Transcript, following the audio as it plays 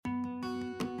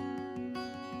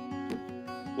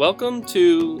Welcome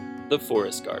to The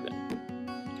Forest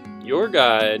Garden, your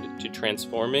guide to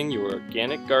transforming your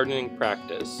organic gardening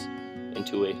practice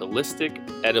into a holistic,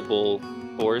 edible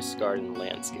forest garden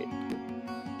landscape.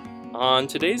 On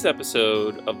today's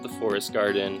episode of The Forest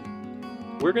Garden,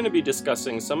 we're going to be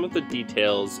discussing some of the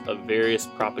details of various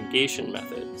propagation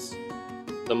methods.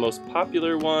 The most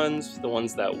popular ones, the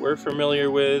ones that we're familiar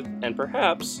with, and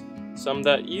perhaps some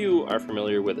that you are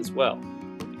familiar with as well.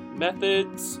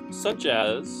 Methods such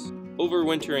as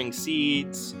overwintering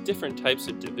seeds, different types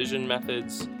of division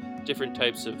methods, different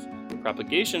types of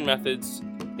propagation methods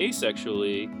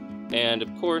asexually, and of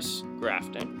course,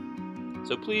 grafting.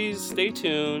 So please stay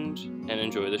tuned and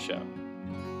enjoy the show.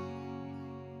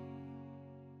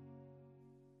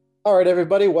 All right,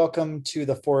 everybody, welcome to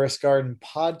the Forest Garden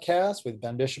podcast with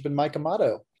Ben Bishop and Mike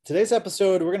Amato. Today's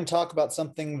episode, we're going to talk about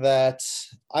something that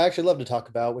I actually love to talk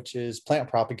about, which is plant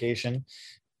propagation.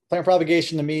 Plant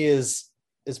propagation to me is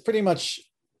pretty much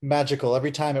magical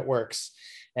every time it works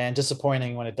and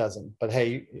disappointing when it doesn't. But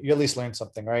hey, you at least learn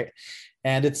something, right?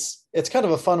 And it's kind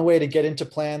of a fun way to get into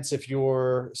plants if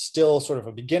you're still sort of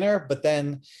a beginner, but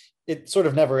then it sort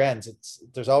of never ends.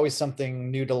 There's always something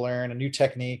new to learn, a new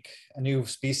technique, a new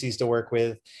species to work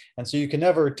with. And so you can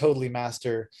never totally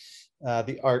master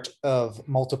the art of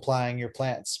multiplying your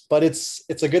plants. But it's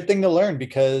a good thing to learn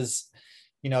because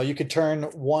you could turn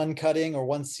one cutting or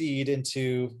one seed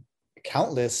into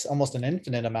countless, almost an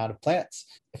infinite amount of plants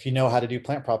if you know how to do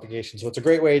plant propagation. So it's a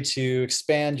great way to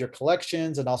expand your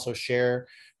collections and also share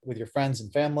with your friends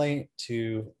and family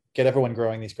to get everyone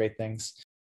growing these great things.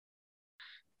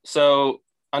 So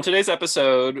on today's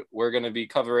episode, we're going to be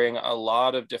covering a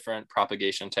lot of different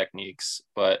propagation techniques,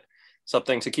 but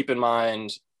something to keep in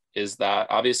mind is that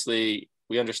obviously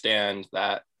we understand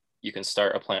that you can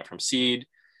start a plant from seed.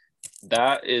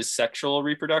 That is sexual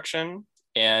reproduction,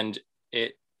 and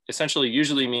it essentially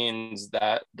usually means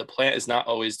that the plant is not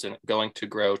always going to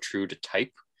grow true to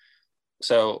type.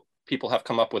 So people have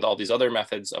come up with all these other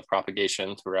methods of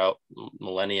propagation throughout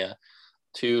millennia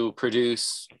to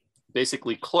produce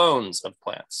basically clones of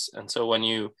plants. And so when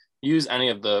you use any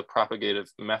of the propagative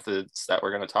methods that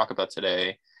we're going to talk about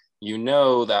today, you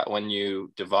know that when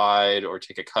you divide or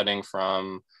take a cutting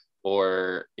from,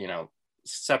 or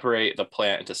separate the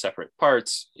plant into separate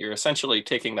parts, you're essentially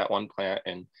taking that one plant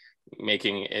and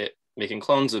making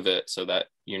clones of it so that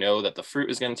you know that the fruit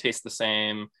is going to taste the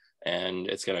same and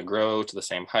it's going to grow to the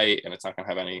same height and it's not going to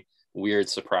have any weird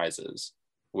surprises.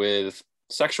 With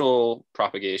sexual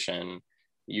propagation,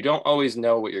 you don't always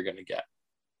know what you're going to get.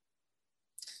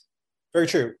 Very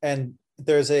true. And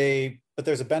there's a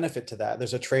benefit to that.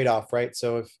 There's a trade-off, right?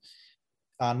 So if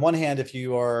on one hand, if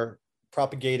you are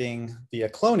propagating via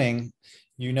cloning,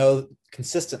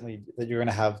 consistently that you're going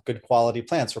to have good quality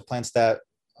plants, or plants that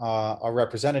are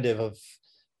representative of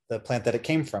the plant that it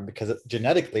came from, because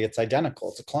genetically it's identical,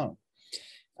 it's a clone.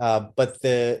 But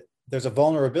there's a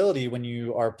vulnerability when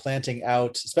you are planting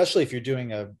out, especially if you're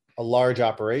doing a large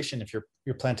operation, if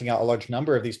you're planting out a large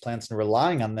number of these plants and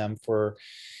relying on them for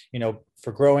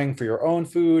growing for your own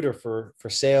food or for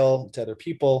sale to other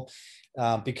people,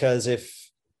 because if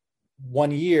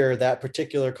one year that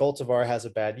particular cultivar has a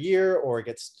bad year or it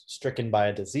gets stricken by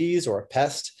a disease or a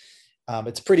pest,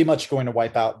 it's pretty much going to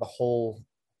wipe out the whole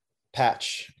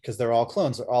patch because they're all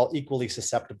clones. They're all equally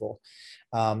susceptible.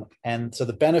 And so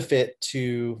the benefit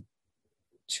to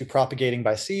propagating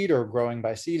by seed or growing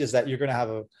by seed is that you're going to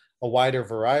have a wider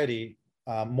variety,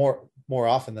 more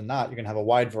often than not, you're going to have a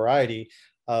wide variety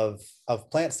of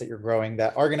plants that you're growing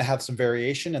that are going to have some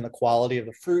variation in the quality of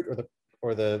the fruit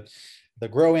or the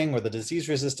growing or the disease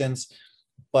resistance.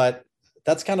 But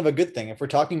that's kind of a good thing. If we're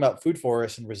talking about food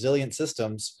forests and resilient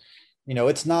systems,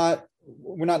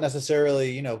 we're not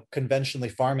necessarily, conventionally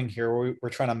farming here. We're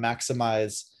trying to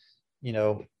maximize,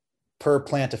 per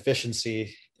plant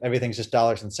efficiency. Everything's just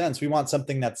dollars and cents. We want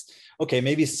something that's, okay,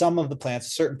 maybe some of the plants,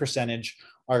 a certain percentage,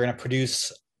 are going to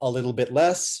produce a little bit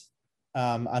less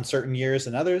on certain years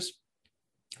than others.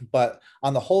 But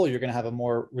on the whole, you're going to have a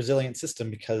more resilient system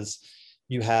because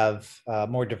you have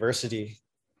more diversity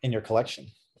in your collection.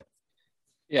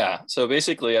 Yeah, so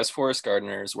basically as forest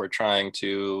gardeners, we're trying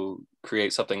to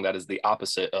create something that is the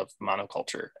opposite of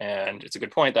monoculture. And it's a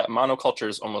good point that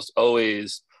monocultures almost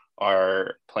always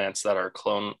are plants that are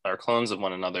clones of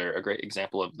one another. A great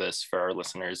example of this for our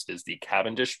listeners is the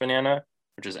Cavendish banana,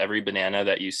 which is every banana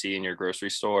that you see in your grocery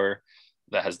store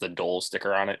that has the Dole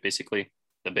sticker on it, basically,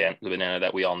 the banana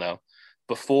that we all know.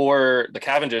 Before the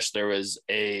Cavendish, there was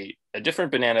a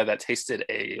different banana that tasted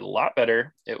a lot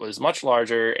better. It was much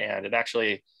larger, and it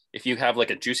actually, if you have like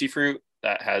a juicy fruit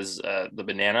that has the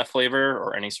banana flavor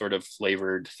or any sort of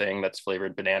flavored thing that's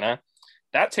flavored banana,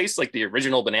 that tastes like the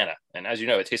original banana. And as you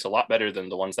know, it tastes a lot better than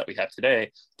the ones that we have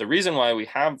today. The reason why we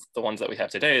have the ones that we have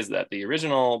today is that the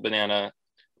original banana,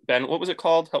 Ben, what was it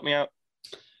called? Help me out.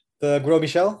 The Gros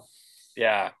Michel?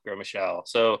 Yeah, Gros Michel.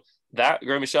 So that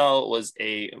Gros Michel was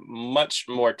a much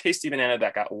more tasty banana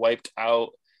that got wiped out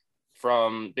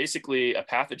from basically a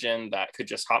pathogen that could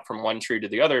just hop from one tree to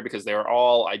the other because they were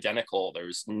all identical.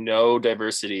 There's no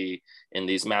diversity in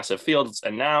these massive fields.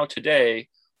 And now today,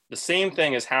 the same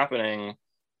thing is happening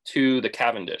to the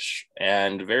Cavendish.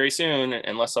 And very soon,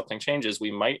 unless something changes,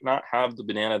 we might not have the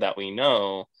banana that we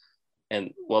know.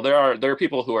 And well, there are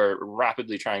people who are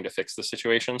rapidly trying to fix the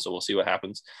situation, so we'll see what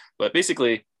happens. But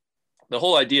basically, the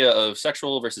whole idea of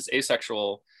sexual versus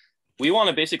asexual, we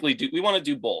want to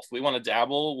do both. We want to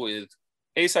dabble with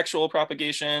asexual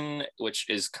propagation, which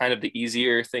is kind of the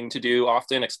easier thing to do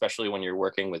often, especially when you're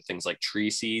working with things like tree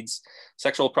seeds.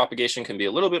 Sexual propagation can be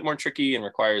a little bit more tricky and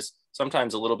requires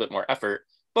sometimes a little bit more effort,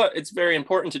 but it's very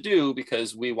important to do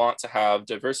because we want to have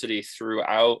diversity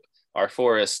throughout our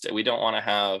forest. We don't want to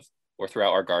have, or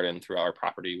throughout our garden, throughout our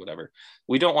property, whatever.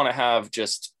 We don't want to have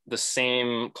just the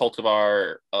same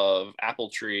cultivar of apple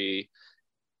tree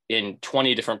in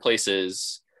 20 different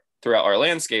places throughout our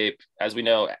landscape. As we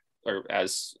know, or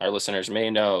as our listeners may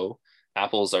know,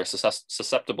 apples are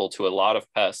susceptible to a lot of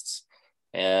pests.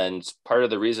 And part of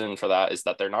the reason for that is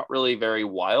that they're not really very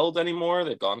wild anymore.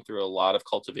 They've gone through a lot of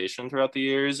cultivation throughout the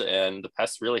years, and the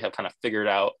pests really have kind of figured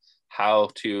out how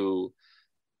to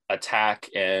attack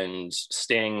and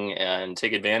sting and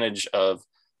take advantage of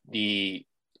the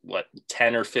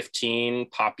 10 or 15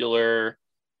 popular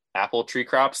apple tree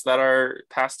crops that are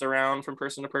passed around from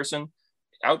person to person.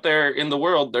 Out there in the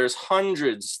world, there's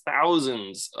hundreds,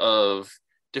 thousands of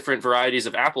different varieties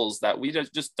of apples that we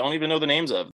just don't even know the names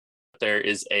of. There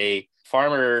is a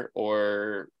farmer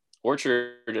or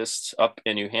orchardist up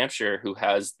in New Hampshire who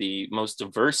has the most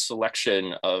diverse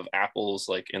selection of apples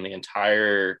like in the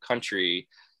entire country.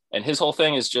 And his whole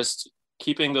thing is just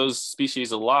keeping those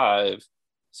species alive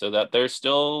so that they're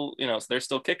still, they're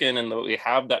still kicking and we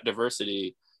have that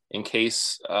diversity in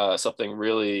case something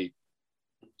really,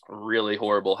 really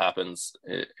horrible happens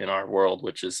in our world,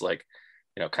 which is like,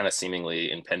 kind of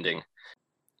seemingly impending.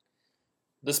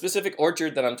 The specific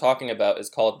orchard that I'm talking about is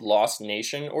called Lost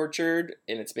Nation Orchard,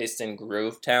 and it's based in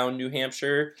Grovetown, New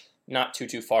Hampshire, not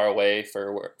too far away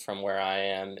from where I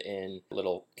am in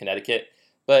Little Connecticut.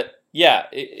 But yeah,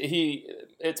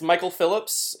 it's Michael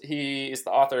Phillips. He is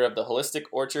the author of The Holistic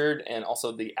Orchard and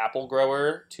also The Apple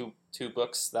Grower, two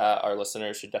books that our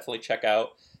listeners should definitely check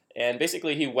out. And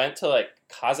basically he went to like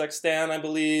Kazakhstan, I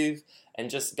believe, and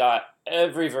just got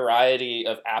every variety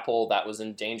of apple that was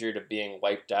in danger of being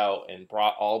wiped out and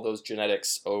brought all those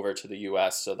genetics over to the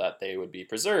US so that they would be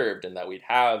preserved and that we'd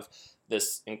have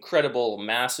this incredible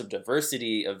massive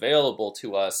diversity available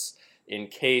to us in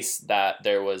case that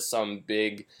there was some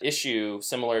big issue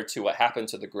similar to what happened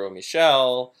to the Gros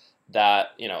Michel that,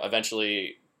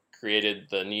 eventually created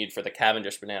the need for the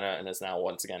Cavendish banana and is now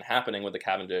once again happening with the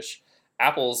Cavendish.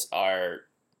 Apples are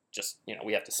just,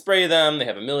 we have to spray them. They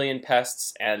have a million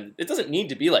pests, and it doesn't need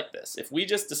to be like this. If we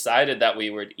just decided that we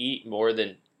would eat more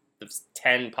than the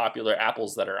 10 popular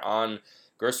apples that are on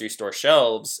grocery store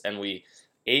shelves, and we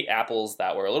ate apples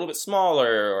that were a little bit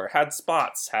smaller or had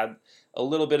spots, had a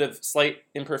little bit of slight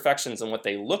imperfections in what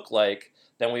they look like,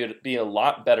 then we would be a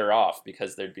lot better off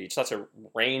because there'd be such a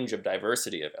range of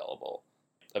diversity available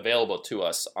to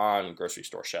us on grocery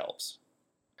store shelves.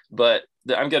 But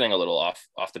I'm getting a little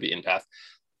off the beaten path.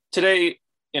 Today,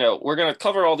 we're going to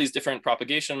cover all these different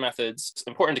propagation methods. It's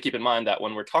important to keep in mind that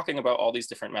when we're talking about all these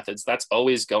different methods, that's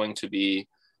always going to be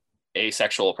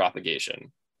asexual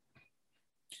propagation.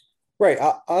 Right.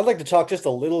 I'd like to talk just a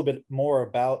little bit more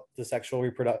about the sexual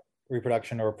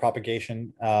reproduction or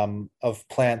propagation of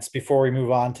plants before we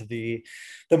move on to the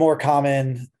more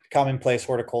commonplace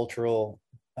horticultural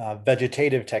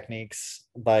vegetative techniques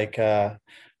like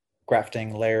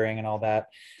grafting, layering, and all that.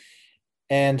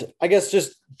 And I guess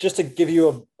just to give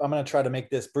you I'm going to try to make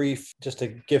this brief, just to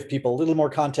give people a little more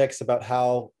context about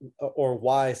how or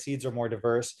why seeds are more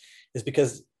diverse, is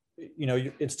because,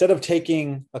 instead of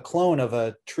taking a clone of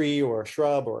a tree or a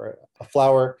shrub or a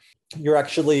flower, you're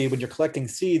actually, when you're collecting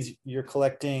seeds, you're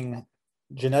collecting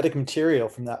genetic material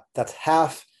from that's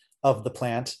half of the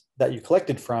plant that you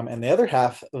collected from. And the other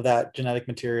half of that genetic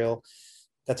material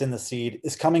that's in the seed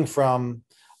is coming from,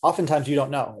 oftentimes you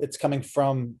don't know, it's coming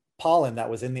from pollen that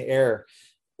was in the air,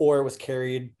 or it was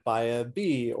carried by a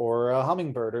bee or a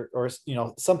hummingbird or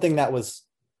something that was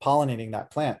pollinating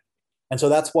that plant. And so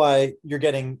that's why you're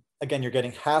getting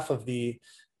half of the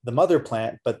mother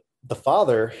plant, but the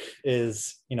father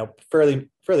is, fairly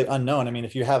unknown. I mean,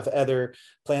 if you have other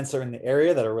plants that are in the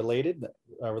area that are related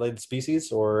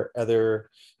species, or other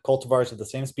cultivars of the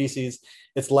same species,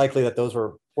 it's likely that those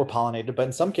were pollinated. But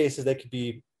in some cases, they could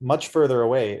be much further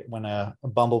away when a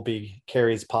bumblebee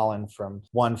carries pollen from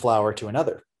one flower to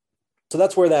another. So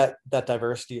that's where that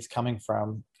diversity is coming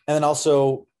from. And then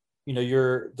also,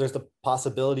 there's the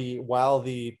possibility, while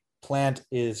the plant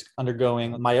is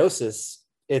undergoing meiosis,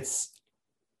 it's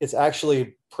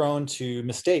actually prone to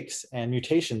mistakes and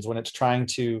mutations when it's trying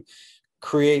to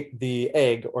create the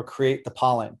egg or create the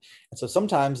pollen. And so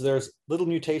sometimes there's little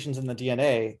mutations in the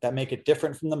DNA that make it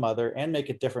different from the mother and make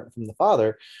it different from the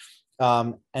father.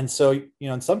 And so,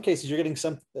 in some cases,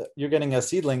 you're getting a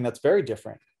seedling that's very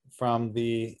different from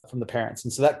the parents.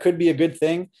 And so that could be a good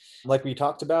thing. Like we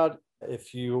talked about,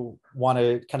 if you want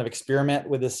to kind of experiment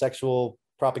with this sexual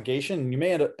propagation, you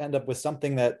may end up with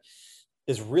something that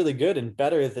is really good and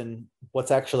better than what's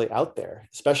actually out there,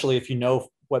 especially if you know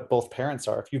what both parents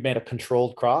are. If you've made a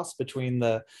controlled cross between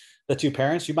the two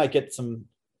parents, you might get some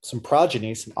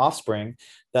progeny, some offspring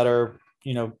that are,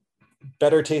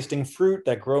 better tasting fruit,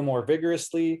 that grow more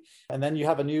vigorously. And then you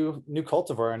have a new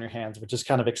cultivar on your hands, which is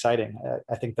kind of exciting.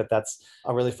 I think that's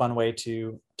a really fun way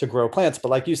to grow plants. But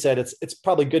like you said, it's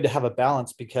probably good to have a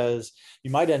balance, because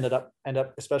you might end up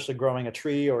especially growing a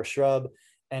tree or a shrub,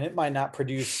 and it might not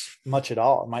produce much at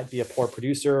all. It might be a poor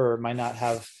producer, or it might not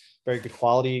have very good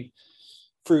quality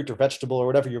fruit or vegetable or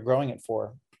whatever you're growing it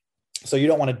for. So you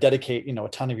don't want to dedicate, a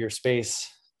ton of your space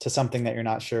to something that you're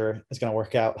not sure is going to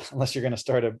work out, unless you're going to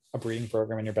start a breeding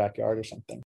program in your backyard or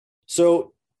something.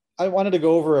 So I wanted to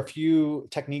go over a few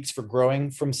techniques for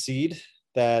growing from seed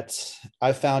that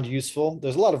I found useful.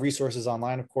 There's a lot of resources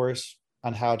online, of course,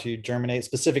 on how to germinate.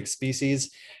 Specific species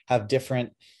have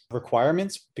different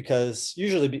requirements, because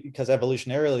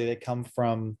evolutionarily they come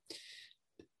from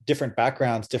different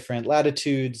backgrounds, different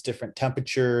latitudes, different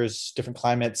temperatures, different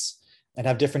climates, and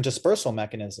have different dispersal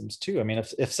mechanisms too. I mean,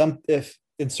 if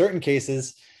in certain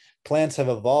cases plants have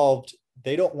evolved,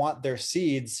 they don't want their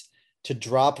seeds to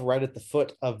drop right at the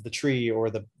foot of the tree or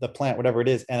the plant, whatever it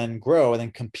is, and then grow and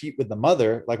then compete with the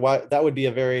mother. Like, why? That would be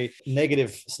a very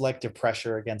negative selective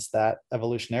pressure against that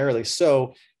evolutionarily.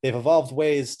 So they've evolved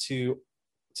ways to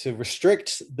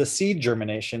restrict the seed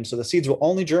germination. So the seeds will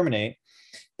only germinate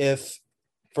if,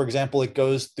 for example, it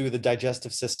goes through the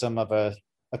digestive system of a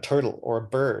turtle or a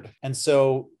bird. And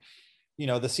so,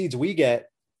 the seeds we get,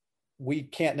 we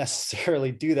can't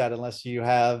necessarily do that unless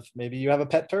maybe you have a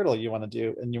pet turtle you want to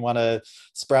do, and you want to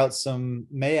sprout some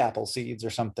mayapple seeds or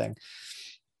something.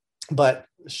 But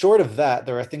short of that,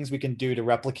 there are things we can do to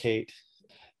replicate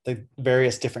the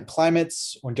various different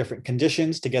climates or different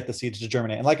conditions to get the seeds to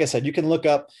germinate. And like I said, you can look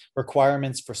up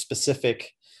requirements for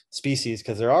specific species,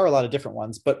 because there are a lot of different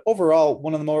ones. But overall,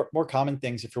 one of the more common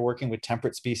things, if you're working with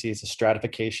temperate species, is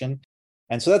stratification.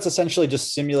 And so that's essentially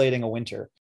just simulating a winter.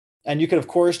 And you could, of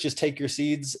course, just take your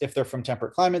seeds, if they're from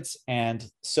temperate climates, and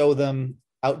sow them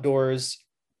outdoors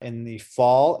in the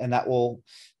fall, and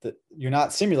you're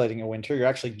not simulating a winter, you're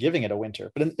actually giving it a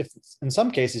winter. But in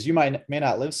some cases, you may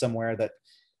not live somewhere that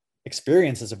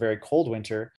experiences a very cold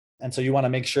winter, and so you want to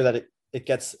make sure that it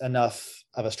gets enough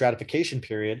of a stratification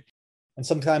period. And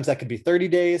sometimes that could be 30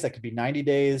 days, that could be 90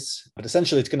 days, but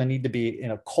essentially it's going to need to be in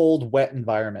a cold, wet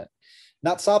environment.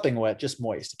 Not sopping wet, just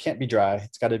moist. It can't be dry.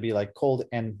 It's got to be like cold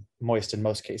and moist in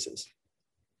most cases.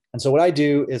 And so what I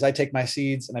do is I take my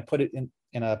seeds and I put it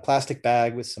in a plastic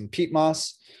bag with some peat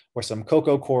moss or some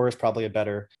cocoa coir, is probably a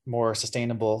better, more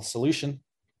sustainable solution.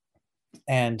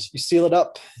 And you seal it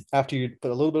up after you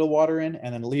put a little bit of water in,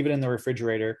 and then leave it in the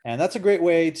refrigerator. And that's a great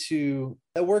way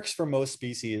that works for most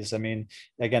species. I mean,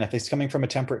 again, if it's coming from a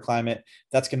temperate climate,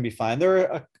 that's going to be fine.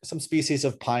 There are some species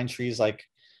of pine trees, like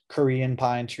Korean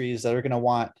pine trees, that are going to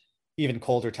want even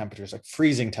colder temperatures, like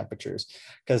freezing temperatures,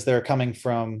 because they're coming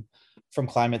from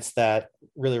climates that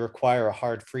really require a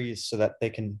hard freeze so that they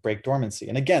can break dormancy.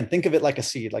 And again, think of it like a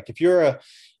seed. Like if you're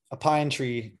a pine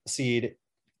tree seed,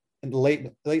 late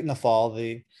in the fall,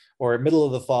 or middle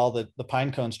of the fall, the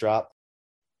pine cones drop.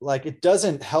 Like, it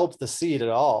doesn't help the seed at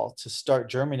all to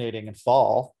start germinating in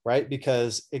fall, right?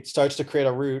 Because it starts to create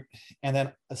a root, and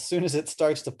then as soon as it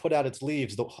starts to put out its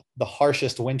leaves, the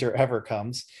harshest winter ever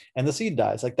comes, and the seed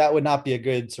dies. Like, that would not be a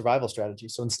good survival strategy.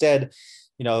 So instead,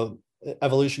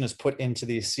 evolution is put into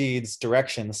these seeds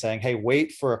direction, saying, hey,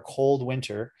 wait for a cold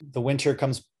winter. The winter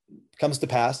comes to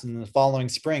pass, and the following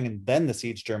spring, and then the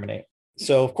seeds germinate.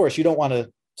 So of course, you don't want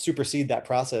to supersede that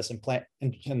process and plant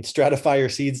and stratify your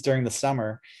seeds during the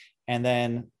summer, and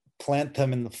then plant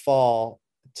them in the fall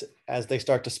as they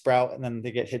start to sprout, and then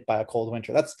they get hit by a cold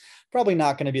winter. That's probably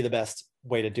not going to be the best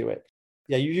way to do it.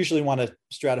 yeah, you usually want to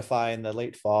stratify in the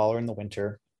late fall or in the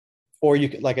winter. Or you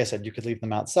could, like I said, you could leave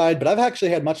them outside, but I've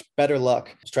actually had much better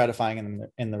luck stratifying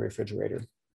in the refrigerator.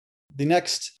 The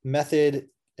next method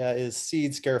is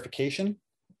seed scarification,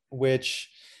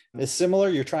 which is similar.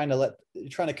 You're trying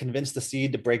to convince the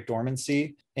seed to break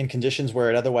dormancy in conditions where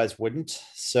it otherwise wouldn't.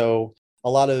 So a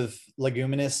lot of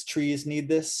leguminous trees need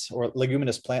this, or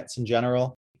leguminous plants in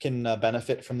general can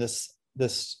benefit from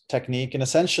this technique. And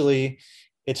essentially,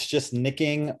 it's just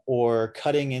nicking or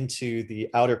cutting into the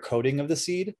outer coating of the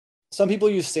seed. Some people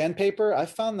use sandpaper. I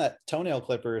found that toenail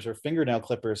clippers or fingernail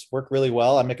clippers work really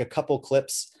well. I make a couple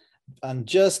clips on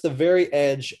just the very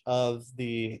edge of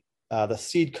the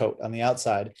seed coat on the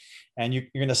outside, and you're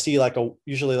going to see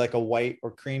usually like a white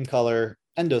or cream color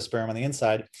endosperm on the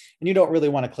inside, and you don't really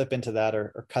want to clip into that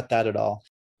or cut that at all.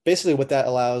 Basically, what that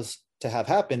allows to have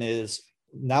happen is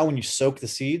now when you soak the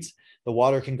seeds, the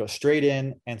water can go straight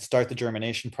in and start the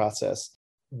germination process,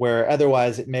 where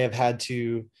otherwise it may have had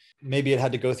to, maybe it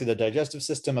had to go through the digestive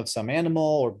system of some animal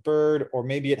or bird, or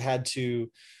maybe it had to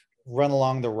run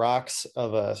along the rocks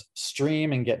of a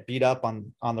stream and get beat up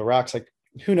on the rocks. Like,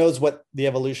 who knows what the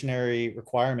evolutionary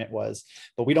requirement was,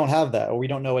 but we don't have that, or we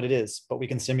don't know what it is, but we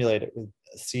can simulate it with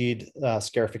seed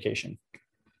scarification.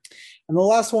 And the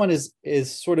last one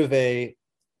is sort of a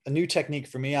new technique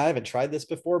for me. I haven't tried this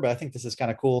before, but I think this is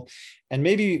kind of cool. And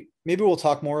maybe we'll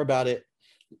talk more about it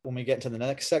when we get into the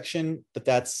next section, but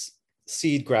that's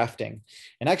seed grafting.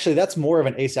 And actually that's more of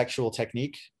an asexual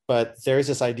technique, but there's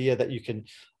this idea that you can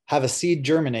have a seed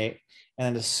germinate,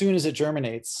 and as soon as it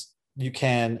germinates, you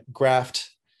can graft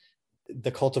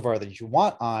the cultivar that you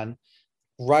want on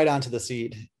right onto the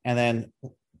seed. And then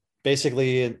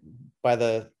basically by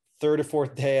the third or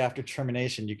fourth day after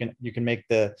germination, you can make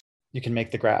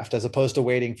the graft, as opposed to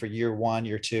waiting for year one,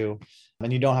 year two.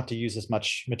 And you don't have to use as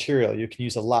much material. You can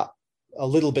use a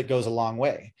little bit goes a long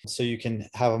way. So you can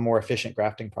have a more efficient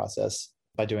grafting process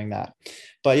by doing that.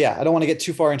 But yeah, I don't want to get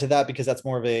too far into that because that's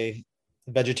more of a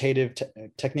vegetative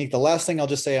technique. The last thing I'll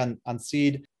just say on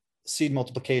seed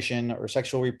multiplication or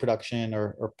sexual reproduction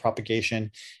or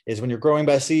propagation is when you're growing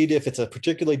by seed, if it's a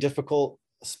particularly difficult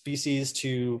species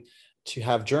to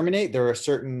have germinate, there are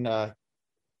certain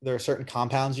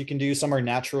compounds you can do. Some are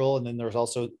natural, and then there's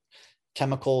also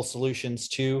chemical solutions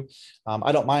too.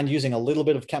 I don't mind using a little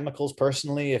bit of chemicals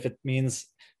personally if it means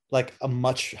like a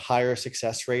much higher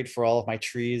success rate for all of my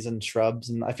trees and shrubs.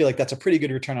 And I feel like that's a pretty good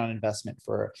return on investment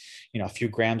for, a few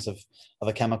grams of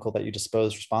a chemical that you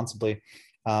dispose responsibly.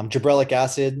 Gibberellic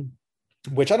acid,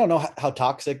 which I don't know how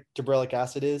toxic gibberellic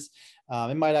acid is.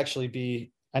 It might actually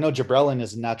be, I know gibberellin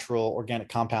is a natural organic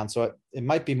compound, so it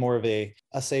might be more of a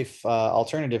safe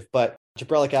alternative, but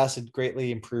gibberellic acid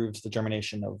greatly improves the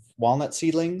germination of walnut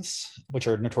seedlings, which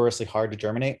are notoriously hard to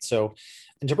germinate. So,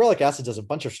 and gibberellic acid does a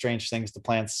bunch of strange things to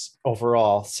plants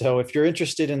overall. So if you're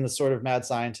interested in the sort of mad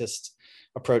scientist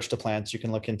approach to plants, you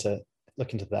can look into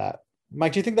that.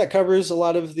 Mike, do you think that covers a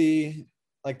lot of the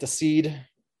seed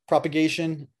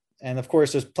propagation? And of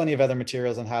course, there's plenty of other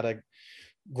materials on how to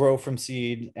grow from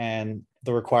seed and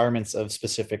the requirements of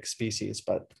specific species,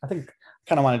 but I think I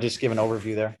kind of want to just give an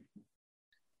overview there.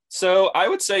 So I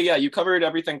would say, yeah, you covered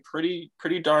everything pretty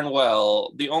darn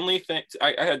well. The only thing,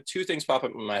 I had two things pop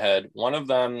up in my head. One of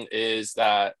them is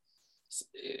that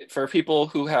for people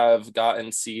who have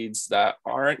gotten seeds that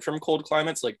aren't from cold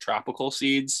climates, like tropical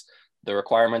seeds, the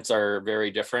requirements are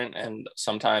very different. And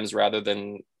sometimes rather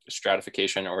than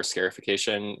stratification or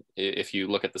scarification, if you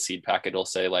look at the seed packet, it'll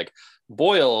say like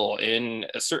boil in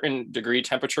a certain degree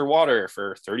temperature water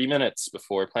for 30 minutes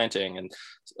before planting. And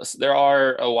there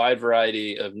are a wide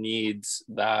variety of needs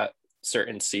that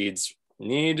certain seeds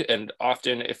need. And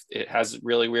often if it has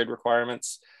really weird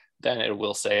requirements, then it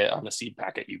will say it on the seed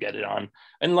packet you get it on,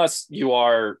 unless you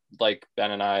are like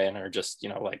Ben and I and are just,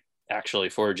 like actually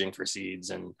foraging for seeds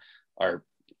and are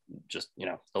just,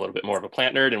 a little bit more of a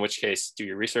plant nerd, in which case do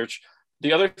your research.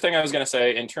 The other thing I was going to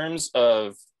say, in terms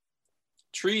of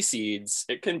tree seeds,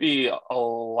 it can be a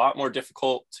lot more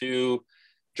difficult to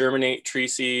germinate tree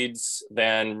seeds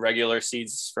than regular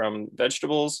seeds from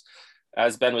vegetables.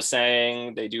 As Ben was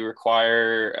saying, they do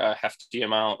require a hefty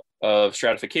amount of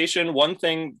stratification. One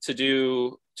thing to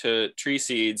do to tree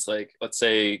seeds, like let's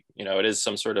say, it is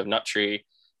some sort of nut tree,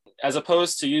 as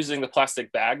opposed to using the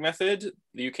plastic bag method,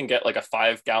 you can get like a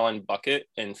 5-gallon bucket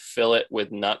and fill it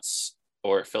with nuts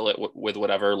or fill it with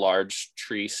whatever large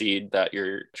tree seed that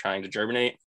you're trying to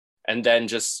germinate. And then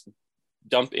just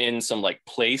dump in some like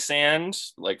play sand,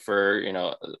 like for,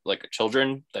 like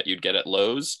children that you'd get at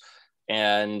Lowe's,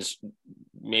 and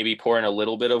maybe pour in a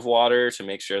little bit of water to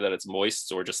make sure that it's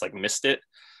moist or just like mist it.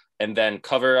 And then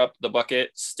cover up the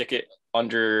bucket, stick it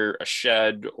under a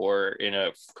shed or in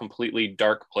a completely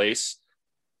dark place.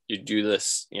 You do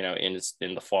this,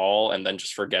 in the fall, and then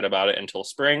just forget about it until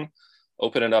spring.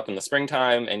 Open it up in the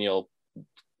springtime, and you'll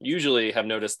usually have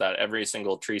noticed that every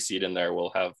single tree seed in there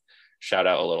will have shout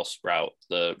out a little sprout.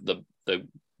 The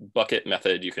bucket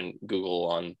method, you can Google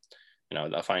on,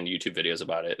 I'll find YouTube videos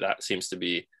about it. That seems to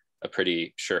be a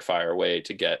pretty surefire way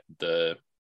to get the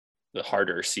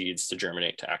harder seeds to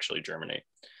germinate to actually germinate.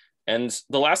 And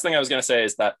the last thing I was going to say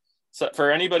is that, so for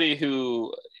anybody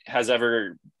who has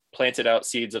ever planted out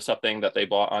seeds of something that they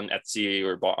bought on Etsy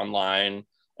or bought online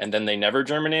and then they never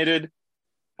germinated,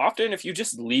 often if you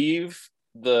just leave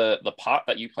the pot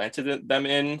that you planted them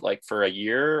in like for a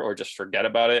year, or just forget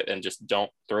about it and just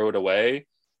don't throw it away,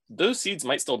 those seeds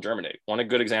might still germinate. One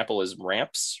good example is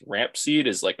ramps. Ramp seed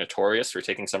is like notorious for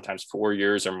taking sometimes 4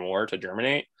 years or more to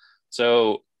germinate.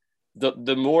 So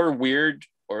the more weird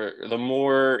or the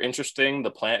more interesting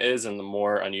the plant is and the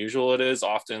more unusual it is,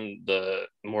 often the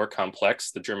more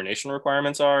complex the germination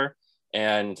requirements are.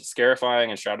 And scarifying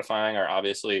and stratifying are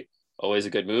obviously always a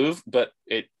good move, but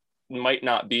it might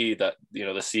not be that,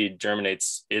 the seed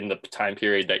germinates in the time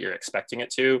period that you're expecting it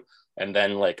to. And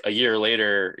then like a year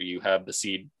later, you have the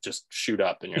seed just shoot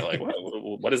up and you're like,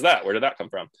 what is that? Where did that come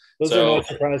from? Those are no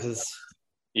surprises.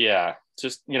 Yeah,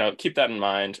 just, keep that in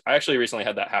mind. I actually recently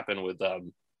had that happen with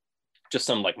just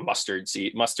some like mustard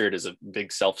seed. Mustard is a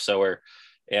big self-sower.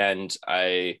 And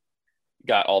I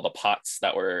got all the pots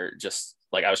that were just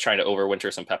like, I was trying to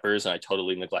overwinter some peppers and I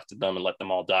totally neglected them and let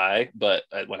them all die. But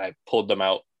when I pulled them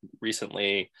out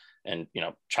recently and,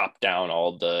 chopped down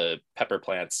all the pepper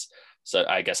plants, so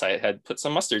I guess I had put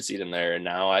some mustard seed in there and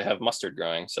now I have mustard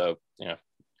growing. So,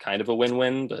 kind of a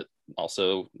win-win, but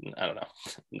also, I don't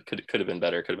know, could have been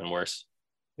better, could have been worse.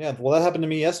 Yeah, well, that happened to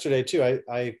me yesterday too.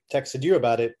 I texted you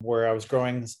about it, where I was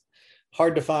growing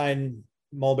hard to find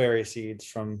mulberry seeds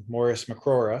from Morris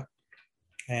Macrora.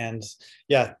 And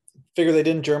yeah, figured they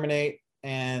didn't germinate,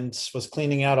 and was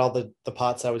cleaning out all the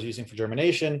pots I was using for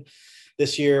germination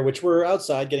this year, which were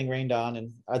outside getting rained on,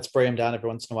 and I'd spray them down every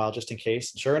once in a while just in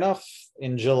case. And sure enough,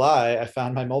 in July, I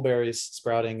found my mulberries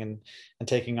sprouting and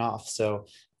taking off. So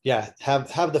yeah,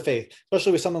 have the faith,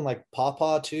 especially with something like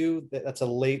pawpaw too. That's a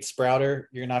late sprouter.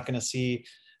 You're not going to see.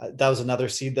 That was another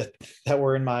seed that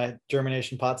were in my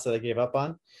germination pots that I gave up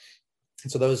on.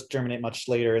 And so those germinate much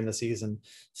later in the season.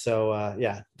 So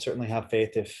yeah, certainly have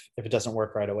faith if it doesn't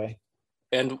work right away.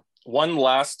 And one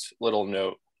last little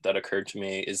note that occurred to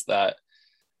me is that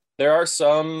there are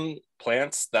some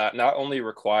plants that not only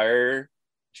require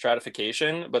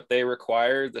stratification, but they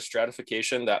require the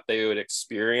stratification that they would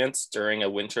experience during a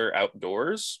winter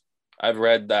outdoors. I've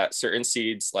read that certain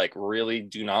seeds like really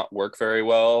do not work very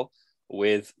well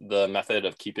with the method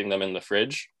of keeping them in the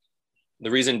fridge.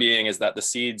 The reason being is that the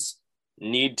seeds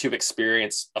need to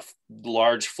experience a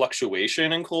large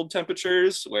fluctuation in cold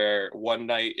temperatures, where one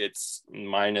night it's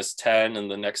 -10 and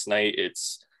the next night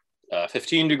it's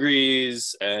 15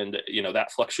 degrees. And,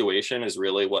 that fluctuation is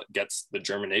really what gets the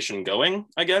germination going,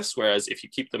 I guess. Whereas if you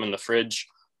keep them in the fridge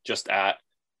just at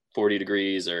 40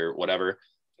 degrees or whatever,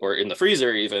 or in the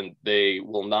freezer even, they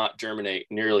will not germinate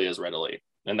nearly as readily.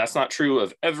 And that's not true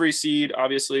of every seed,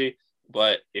 obviously.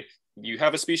 But if you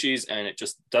have a species and it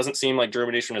just doesn't seem like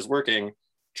germination is working,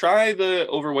 try the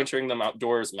overwintering them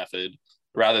outdoors method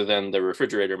rather than the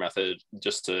refrigerator method,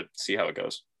 just to see how it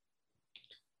goes.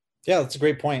 Yeah, that's a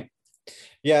great point.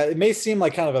 Yeah, it may seem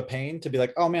like kind of a pain to be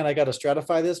like, oh man, I got to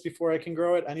stratify this before I can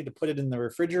grow it. I need to put it in the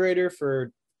refrigerator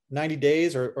for 90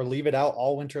 days or leave it out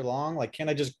all winter long. Like, can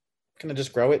I just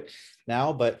grow it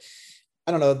now? But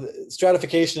I don't know.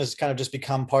 Stratification has kind of just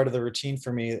become part of the routine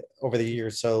for me over the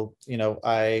years. So,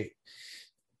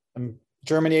 I'm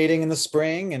germinating in the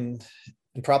spring and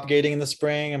propagating in the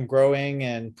spring. I'm growing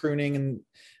and pruning and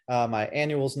my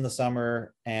annuals in the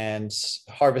summer, and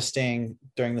harvesting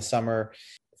during the summer.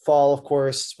 Fall, of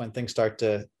course, when things start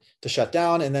to shut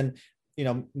down. And then,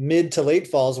 mid to late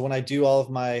fall is when I do all of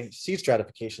my seed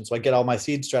stratification. So I get all my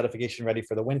seed stratification ready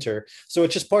for the winter. So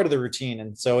it's just part of the routine.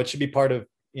 And so it should be part of,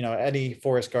 any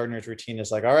forest gardener's routine is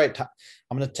like, all right,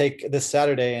 I'm going to take this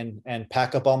Saturday and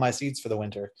pack up all my seeds for the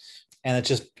winter. And it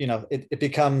just, it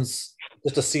becomes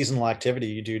just a seasonal activity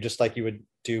you do, just like you would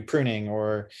do pruning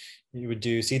or you would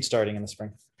do seed starting in the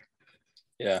spring.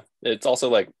 Yeah, it's also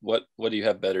like, what do you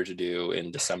have better to do in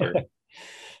December?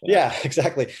 Yeah,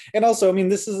 exactly. And also, I mean,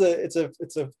 this is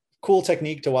it's a cool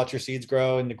technique to watch your seeds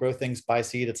grow and to grow things by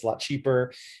seed. It's a lot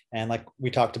cheaper, and like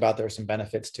we talked about, there are some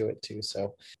benefits to it too.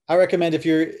 So I recommend, if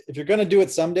you're going to do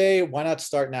it someday, why not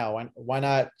start now? Why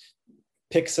not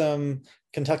pick some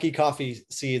Kentucky coffee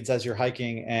seeds as you're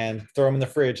hiking and throw them in the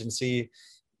fridge and see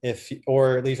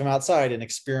or leave them outside and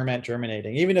experiment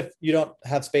germinating. Even if you don't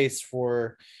have space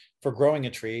for growing a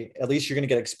tree, at least you're going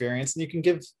to get experience, and you can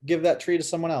give that tree to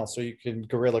someone else, or you can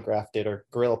guerrilla graft it or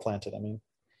guerrilla plant it. I mean,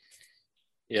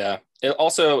 Yeah. It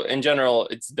also, in general,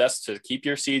 it's best to keep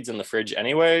your seeds in the fridge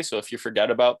anyway. So if you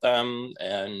forget about them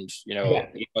and, yeah,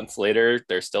 8 months later,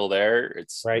 they're still there,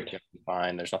 it's right.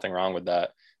 fine. There's nothing wrong with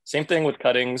that. Same thing with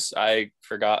cuttings. I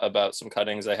forgot about some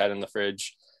cuttings I had in the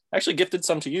fridge. I actually gifted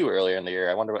some to you earlier in the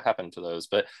year. I wonder what happened to those.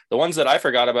 But the ones that I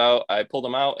forgot about, I pulled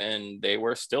them out and they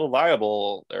were still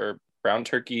viable. They're brown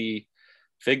turkey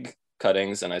fig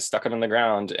cuttings, and I stuck them in the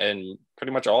ground, and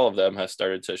pretty much all of them have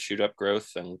started to shoot up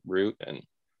growth and root. And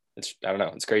I don't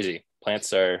know, it's crazy. Plants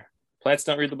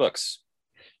don't read the books.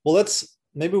 Well,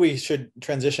 maybe we should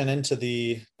transition into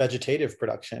the vegetative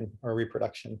production or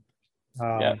reproduction.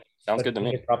 Yeah, sounds good to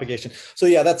me. Propagation. So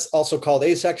yeah, that's also called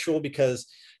asexual because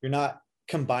you're not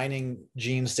combining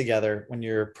genes together when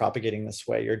you're propagating this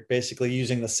way. You're basically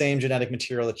using the same genetic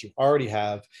material that you already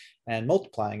have and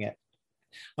multiplying it.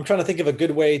 I'm trying to think of a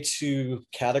good way to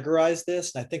categorize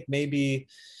this, and I think maybe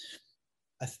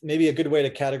a good way to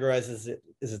categorize is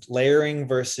it layering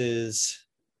versus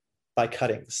by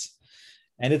cuttings.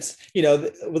 And it's,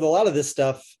 with a lot of this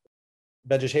stuff,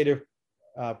 vegetative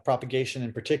propagation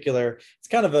in particular, it's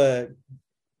kind of a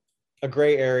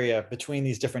gray area between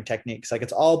these different techniques. Like,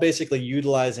 it's all basically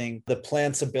utilizing the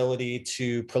plant's ability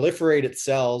to proliferate its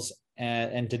cells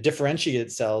and to differentiate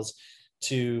its cells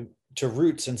to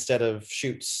roots instead of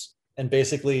shoots. And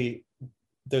basically,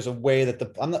 there's a way that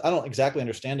I don't exactly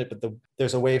understand it, but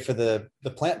there's a way for the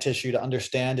plant tissue to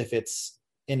understand if it's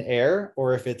in air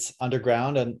or if it's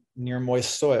underground and near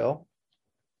moist soil.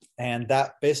 And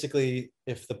that basically,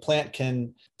 if the plant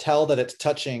can tell that it's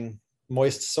touching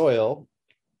moist soil,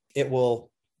 it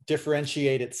will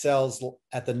differentiate its cells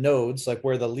at the nodes, like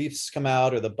where the leaves come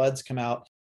out or the buds come out,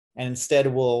 and instead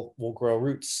will grow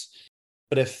roots.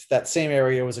 But if that same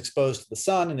area was exposed to the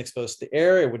sun and exposed to the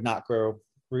air, it would not grow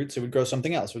roots. It would grow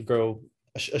something else. It would grow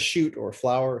a shoot or a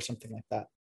flower or something like that.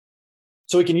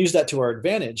 So we can use that to our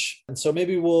advantage. And so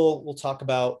maybe we'll talk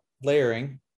about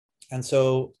layering. And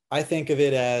so I think of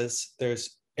it as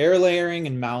there's air layering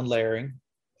and mound layering.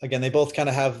 Again, they both kind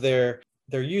of have their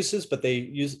uses, but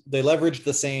they leverage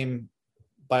the same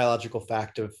biological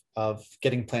fact of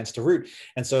getting plants to root.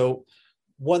 And so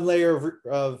one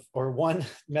one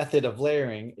method of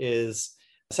layering is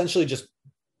essentially just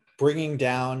bringing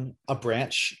down a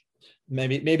branch.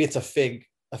 Maybe it's a fig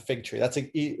tree.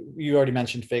 You already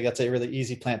mentioned fig. That's a really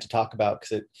easy plant to talk about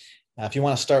because if you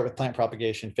want to start with plant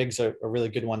propagation, figs are a really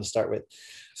good one to start with.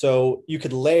 So you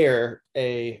could layer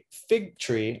a fig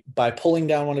tree by pulling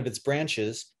down one of its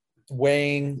branches,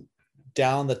 weighing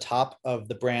down the top of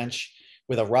the branch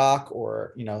with a rock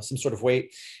or some sort of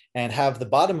weight, and have the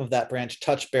bottom of that branch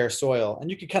touch bare soil.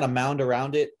 And you can kind of mound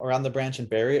around the branch and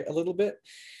bury it a little bit.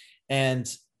 And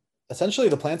essentially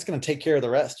the plant's going to take care of the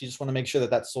rest. You just want to make sure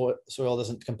that soil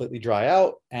doesn't completely dry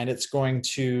out, and it's going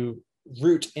to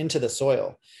root into the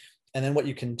soil. And then what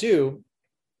you can do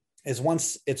is,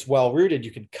 once it's well rooted,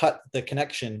 you can cut the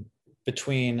connection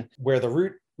between where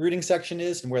the rooting section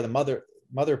is and where the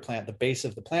mother plant, the base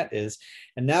of the plant is.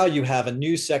 And now you have a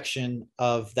new section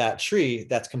of that tree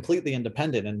that's completely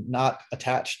independent and not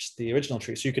attached to the original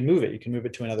tree. So you can move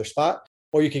it to another spot,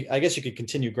 or you could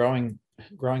continue growing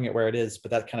it where it is,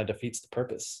 but that kind of defeats the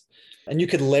purpose. And you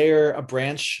could layer a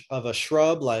branch of a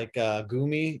shrub like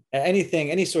gumi,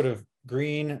 any sort of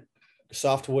green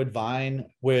softwood vine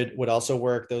would also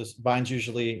work. Those vines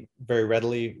usually very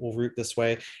readily will root this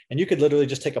way. And you could literally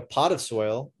just take a pot of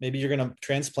soil. Maybe you're going to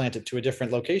transplant it to a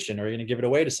different location, or you're going to give it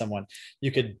away to someone.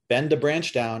 You could bend a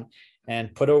branch down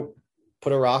and put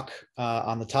a rock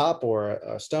on the top or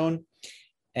a stone,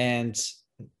 and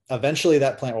eventually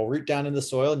that plant will root down in the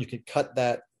soil, and you can cut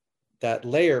that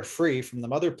layer free from the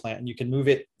mother plant, and you can move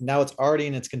it. Now it's already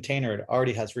in its container. It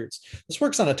already has roots. This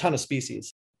works on a ton of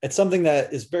species. It's something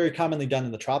that is very commonly done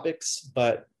in the tropics,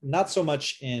 but not so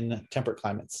much in temperate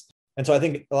climates. And so I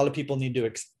think a lot of people need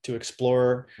to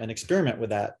explore and experiment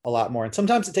with that a lot more. And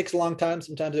sometimes it takes a long time.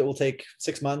 Sometimes it will take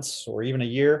 6 months or even a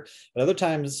year. But other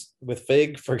times with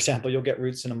fig, for example, you'll get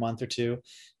roots in a month or two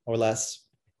or less.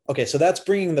 Okay, so that's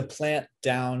bringing the plant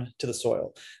down to the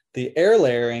soil. The air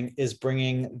layering is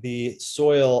bringing the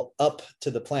soil up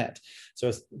to the plant. So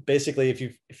it's basically, if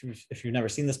you've never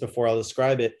seen this before, I'll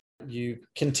describe it. You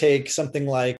can take something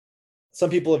like, some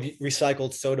people have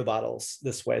recycled soda bottles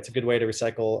this way. It's a good way to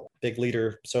recycle big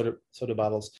liter soda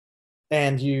bottles.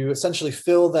 And you essentially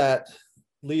fill that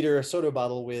liter soda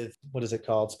bottle with, what is it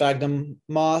called? Sphagnum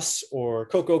moss or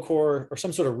cocoa coir or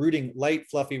some sort of light,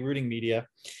 fluffy rooting media.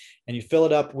 And you fill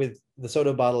it up with the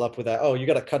soda bottle up with that. Oh, you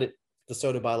got to cut it, the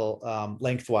soda bottle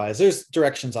lengthwise. There's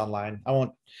directions online. I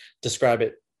won't describe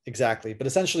it exactly, but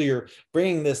essentially you're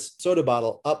bringing this soda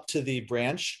bottle up to the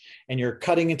branch and you're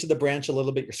cutting into the branch a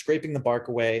little bit. You're scraping the bark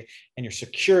away and you're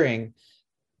securing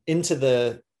into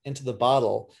the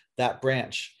bottle that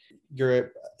branch.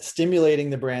 You're stimulating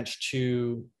the branch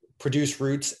to produce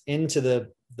roots into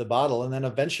the bottle, and then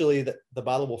eventually the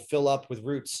bottle will fill up with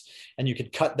roots, and you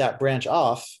could cut that branch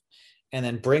off and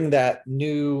then bring that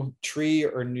new tree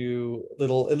or new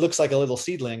little, it looks like a little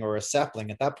seedling or a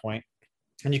sapling at that point,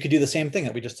 and you could do the same thing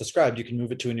that we just described. You can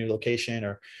move it to a new location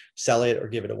or sell it or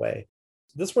give it away.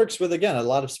 This works with, again, a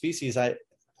lot of species.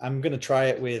 I'm going to try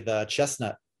it with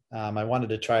chestnut. I wanted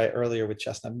to try it earlier with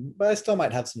chestnut, but I still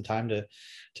might have some time to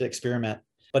experiment.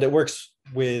 But it works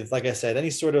with, like I said, any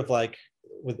sort of, like,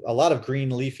 with a lot of green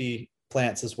leafy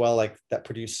plants as well, like that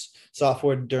produce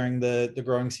softwood during the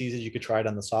growing season. You could try it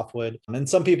on the softwood. And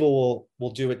some people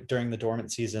will do it during the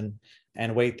dormant season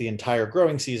and wait the entire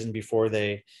growing season before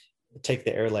they take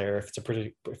the air layer if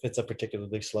it's a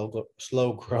particularly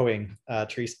slow growing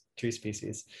tree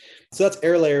species. So that's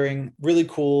air layering. Really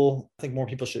cool. I think more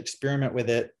people should experiment with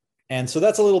it. And so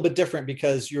that's a little bit different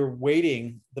because you're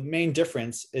waiting. The main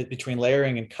difference between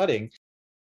layering and cutting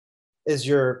is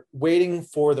you're waiting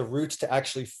for the roots to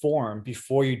actually form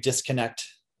before you disconnect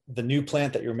the new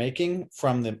plant that you're making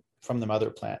from the mother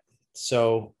plant.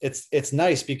 So it's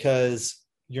nice because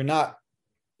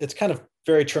it's kind of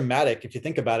very traumatic if you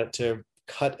think about it, to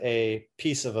cut a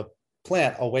piece of a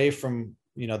plant away from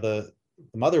the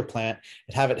mother plant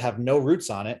and have it have no roots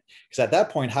on it, because at that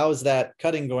point, how is that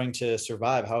cutting going to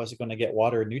survive? How is it going to get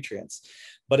water and nutrients?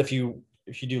 But if you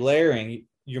do layering,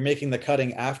 you're making the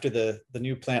cutting after the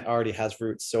new plant already has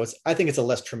roots. So I think it's a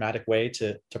less traumatic way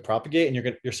to propagate,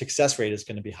 and your success rate is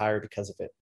going to be higher because of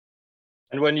it.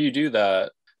 And when you do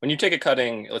that, when you take a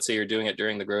cutting, let's say you're doing it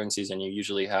during the growing season, you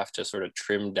usually have to sort of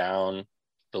trim down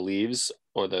the leaves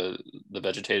or the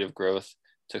vegetative growth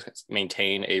to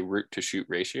maintain a root to shoot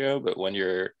ratio. But when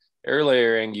you're air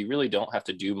layering, you really don't have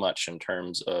to do much in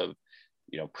terms of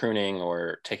pruning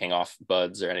or taking off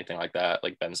buds or anything like that.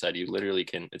 Like Ben said, you literally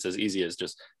can, it's as easy as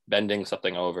just bending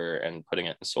something over and putting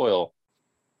it in soil.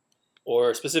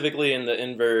 Or specifically in the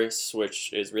inverse,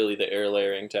 which is really the air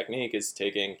layering technique, is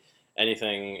taking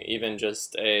anything, even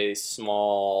just a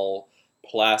small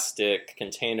plastic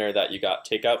container that you got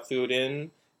takeout food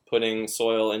in, putting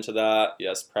soil into that,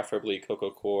 yes, preferably coco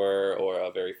coir or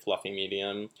a very fluffy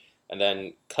medium, and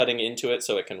then cutting into it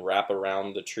so it can wrap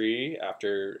around the tree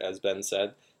after, as Ben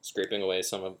said, scraping away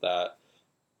some of that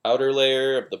outer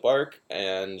layer of the bark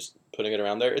and putting it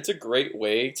around there. It's a great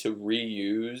way to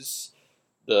reuse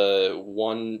the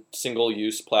one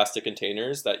single-use plastic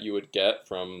containers that you would get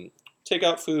from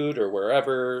takeout food or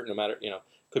wherever, no matter,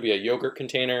 could be a yogurt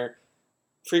container.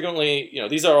 Frequently,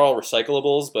 these are all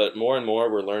recyclables, but more and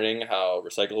more we're learning how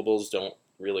recyclables don't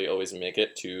really always make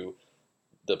it to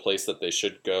the place that they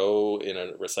should go in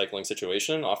a recycling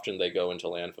situation. Often they go into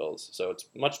landfills. So it's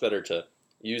much better to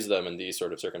use them in these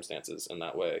sort of circumstances in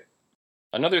that way.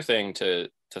 Another thing to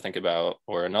think about,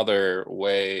 or another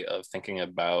way of thinking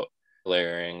about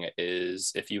layering,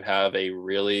 is if you have a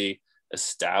really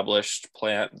established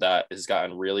plant that has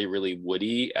gotten really, really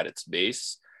woody at its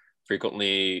base.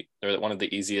 Frequently, one of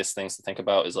the easiest things to think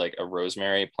about is like a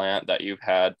rosemary plant that you've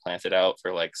had planted out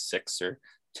for like 6 or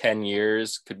 10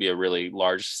 years. Could be a really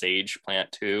large sage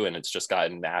plant too, and it's just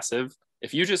gotten massive.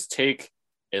 If you just take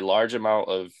a large amount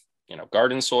of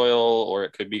garden soil, or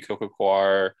it could be coco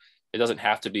coir, it doesn't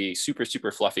have to be super,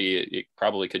 super fluffy. It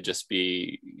probably could just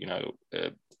be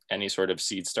any sort of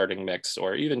seed starting mix,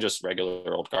 or even just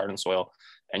regular old garden soil,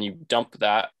 and you dump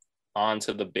that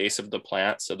onto the base of the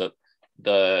plant so that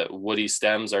the woody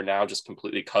stems are now just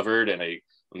completely covered in a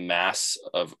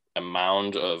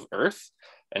mound of earth,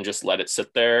 and just let it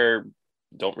sit there.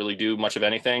 Don't really do much of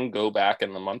anything. Go back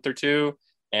in a month or two,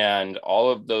 and all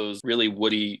of those really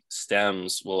woody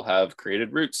stems will have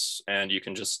created roots, and you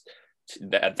can just,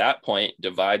 at that point,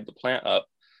 divide the plant up,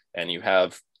 and you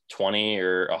have 20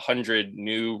 or 100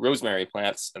 new rosemary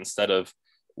plants instead of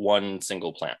one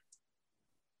single plant.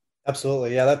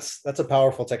 Absolutely. Yeah, that's a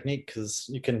powerful technique because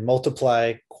you can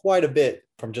multiply quite a bit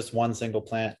from just one single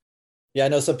plant. Yeah, I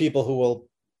know some people who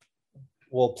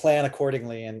will plan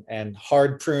accordingly and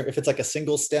hard prune. If it's like a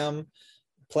single stem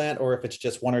plant, or if it's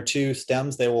just one or two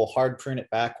stems, they will hard prune it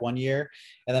back 1 year,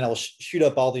 and then it will shoot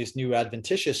up all these new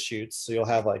adventitious shoots. So you'll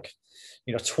have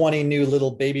 20 new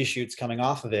little baby shoots coming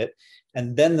off of it.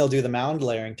 And then they'll do the mound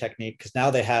layering technique, because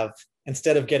now they have,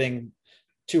 instead of getting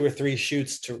 2 or 3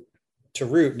 shoots to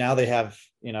root, now they have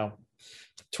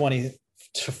 20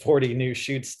 to 40 new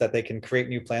shoots that they can create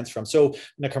new plants from. So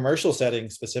in a commercial setting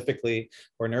specifically,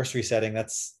 or nursery setting,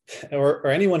 that's, or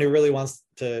anyone who really wants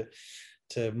to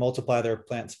multiply their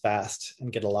plants fast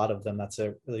and get a lot of them, that's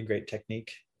a really great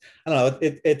technique. I don't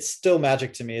know, it's still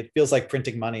magic to me. It feels like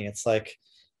printing money. It's like,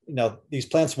 these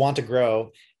plants want to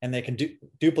grow, and they can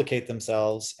duplicate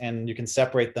themselves, and you can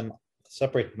separate them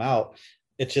out.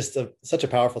 It's just such a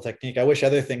powerful technique. I wish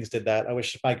other things did that. I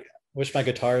wish my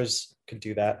guitars could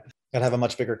do that. I'd have a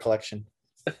much bigger collection.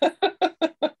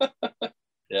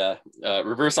 Yeah,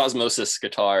 reverse osmosis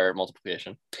guitar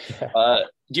multiplication. Yeah.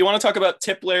 Do you want to talk about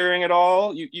tip layering at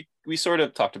all? We sort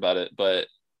of talked about it, but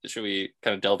should we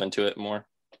kind of delve into it more?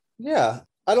 Yeah,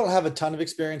 I don't have a ton of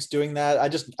experience doing that. I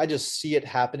just see it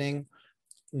happening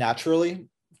naturally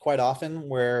quite often,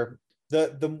 where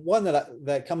the one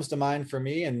that comes to mind for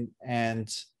me, and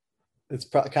it's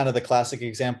kind of the classic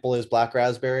example, is black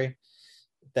raspberry.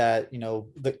 That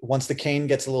once the cane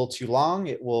gets a little too long,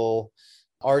 it will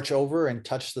arch over and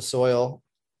touch the soil,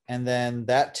 and then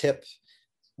that tip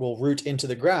will root into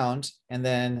the ground, and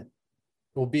then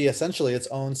will be essentially its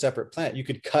own separate plant. You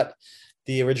could cut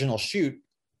the original shoot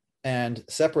and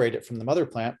separate it from the mother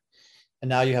plant, and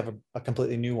now you have a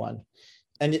completely new one.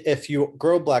 And if you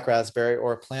grow black raspberry,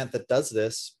 or a plant that does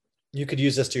this, you could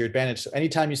use this to your advantage. So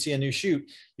anytime you see a new shoot,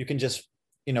 you can just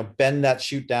bend that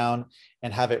shoot down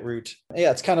and have it root.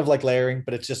 Yeah, it's kind of like layering,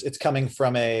 but it's coming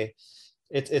from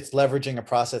it's leveraging a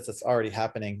process that's already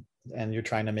happening, and you're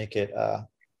trying to make it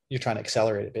you're trying to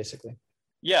accelerate it, basically.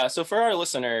 Yeah, so for our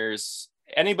listeners,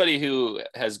 anybody who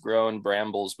has grown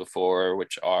brambles before,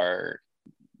 which are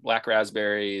black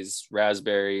raspberries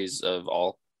of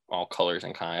all colors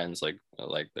and kinds, like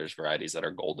there's varieties that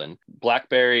are golden,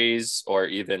 blackberries, or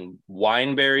even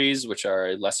wineberries, which are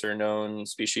a lesser known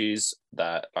species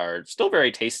that are still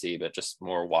very tasty but just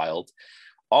more wild.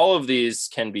 All of these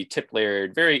can be tip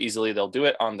layered very easily. They'll do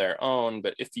it on their own,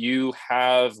 but if you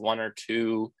have one or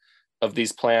two of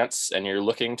these plants and you're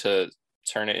looking to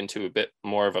turn it into a bit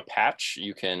more of a patch,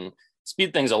 you can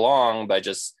speed things along by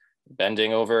just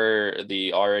bending over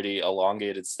the already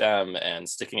elongated stem and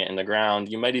sticking it in the ground.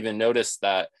 You might even notice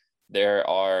that there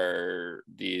are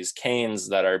these canes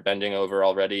that are bending over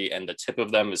already, and the tip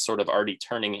of them is sort of already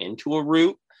turning into a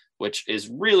root, which is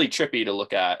really trippy to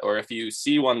look at. Or if you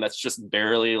see one that's just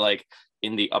barely like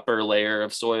in the upper layer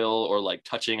of soil, or like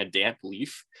touching a damp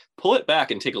leaf, pull it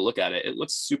back and take a look at it. It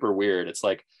looks super weird. It's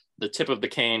like the tip of the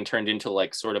cane turned into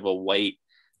like sort of a white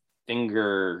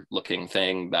finger looking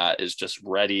thing that is just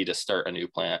ready to start a new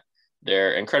plant.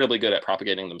 They're incredibly good at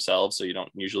propagating themselves, so you don't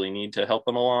usually need to help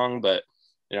them along. But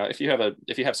if you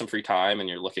have some free time and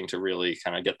you're looking to really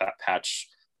kind of get that patch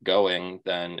going,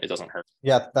 then it doesn't hurt.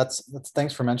 Yeah, that's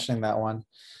thanks for mentioning that one.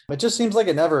 It just seems like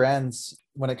it never ends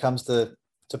when it comes to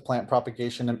plant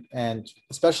propagation, and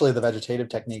especially the vegetative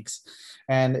techniques.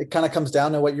 And it kind of comes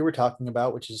down to what you were talking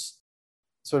about, which is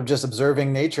sort of just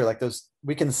observing nature. Like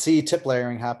we can see tip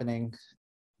layering happening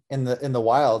in the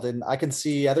wild, and I can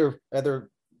see other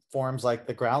forms like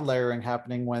the ground layering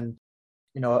happening when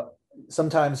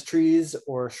sometimes trees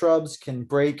or shrubs can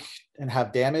break and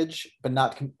have damage, but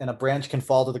not, and a branch can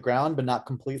fall to the ground but not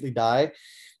completely die,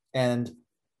 and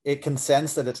it can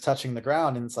sense that it's touching the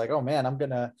ground, and it's like, oh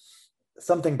man,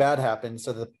 something bad happened.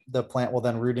 So the plant will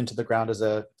then root into the ground as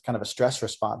a kind of a stress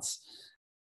response.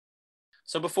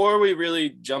 So before we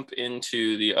really jump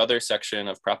into the other section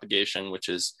of propagation, which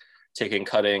is taking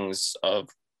cuttings of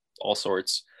all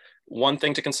sorts, one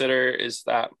thing to consider is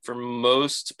that for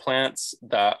most plants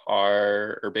that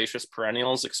are herbaceous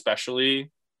perennials,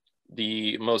 especially,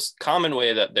 the most common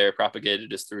way that they're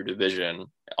propagated is through division,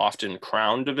 often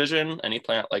crown division. Any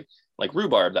plant like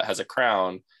rhubarb that has a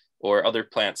crown, or other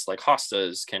plants like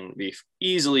hostas, can be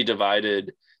easily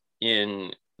divided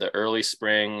in the early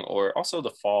spring or also the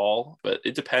fall, but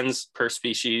it depends per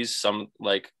species. Some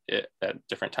like it at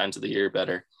different times of the year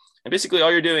better. And basically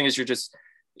all you're doing is you're just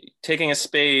taking a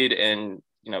spade and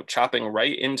chopping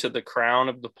right into the crown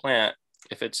of the plant.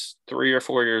 If it's 3 or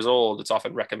 4 years old, it's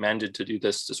often recommended to do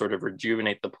this to sort of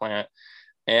rejuvenate the plant.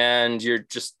 And you're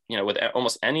just, with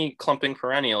almost any clumping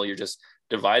perennial, you're just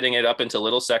dividing it up into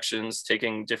little sections,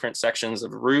 taking different sections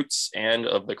of roots and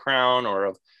of the crown, or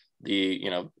of the,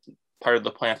 part of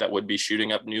the plant that would be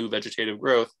shooting up new vegetative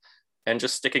growth, and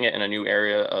just sticking it in a new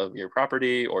area of your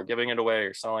property, or giving it away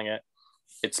or selling it.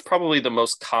 It's probably the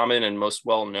most common and most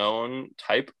well-known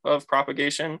type of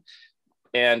propagation.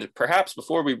 And perhaps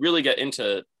before we really get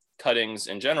into cuttings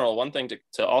in general, one thing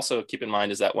to also keep in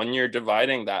mind is that when you're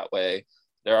dividing that way,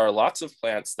 there are lots of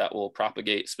plants that will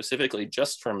propagate specifically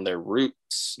just from their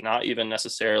roots, not even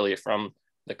necessarily from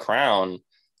the crown.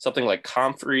 Something like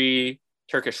comfrey,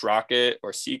 Turkish rocket,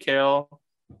 or sea kale,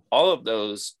 all of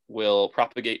those will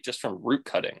propagate just from root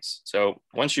cuttings. So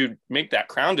once you make that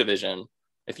crown division,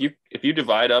 if you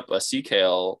divide up a sea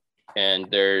kale and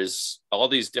there's all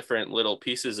these different little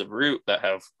pieces of root that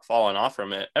have fallen off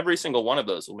from it, every single one of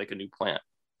those will make a new plant.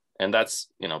 And that's,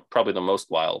 probably the most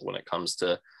wild when it comes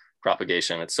to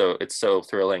propagation. It's so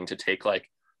thrilling to take like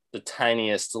the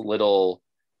tiniest little,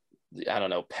 I don't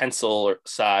know, pencil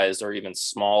size or even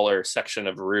smaller section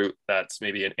of root that's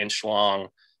maybe an inch long,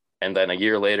 and then a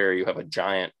year later you have a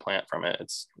giant plant from it.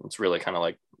 It's really kind of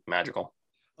like magical.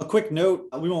 A quick note,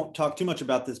 we won't talk too much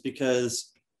about this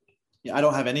because I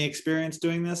don't have any experience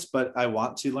doing this, but I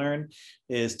want to learn,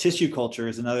 is tissue culture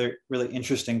is another really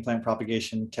interesting plant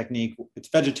propagation technique. It's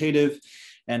vegetative,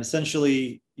 and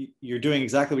essentially you're doing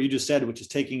exactly what you just said, which is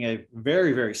taking a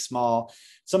very, very small,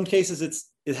 some cases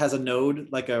it has a node,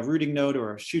 like a rooting node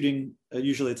or a shooting,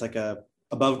 usually it's like a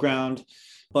above ground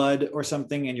bud or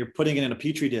something, and you're putting it in a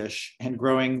petri dish and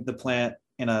growing the plant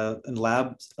in a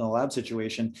lab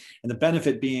situation. And the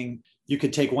benefit being you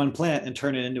could take one plant and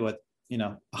turn it into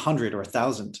 100 or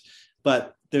 1,000,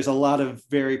 but there's a lot of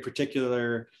very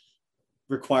particular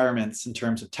requirements in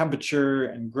terms of temperature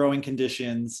and growing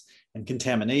conditions and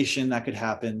contamination that could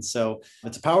happen. So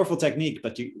it's a powerful technique,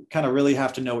 but you kind of really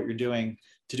have to know what you're doing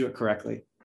to do it correctly.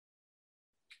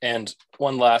 And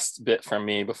one last bit from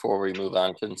me before we move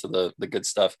on into the good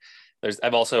stuff.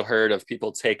 I've also heard of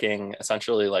people taking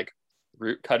essentially like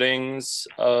root cuttings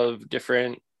of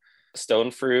different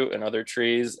stone fruit and other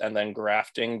trees and then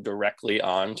grafting directly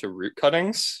onto root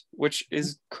cuttings, which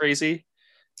is crazy.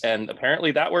 And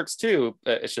apparently that works too.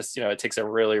 But it's just, it takes a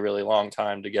really, really long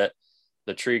time to get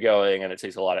the tree going, and it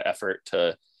takes a lot of effort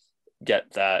to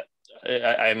get that.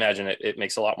 I imagine it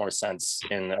makes a lot more sense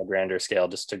in a grander scale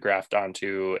just to graft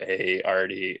onto a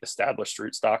already established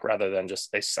rootstock rather than just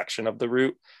a section of the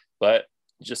root. But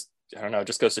just, I don't know, it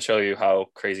just goes to show you how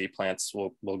crazy plants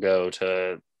will go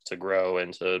to grow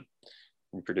and to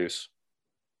reproduce.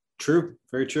 True,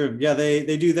 very true. Yeah,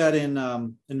 they do that in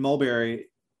mulberry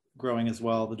growing as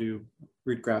well. They do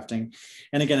root grafting,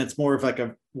 and again, it's more of like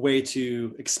a way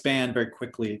to expand very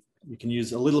quickly. You can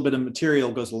use a little bit of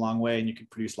material, goes a long way, and you can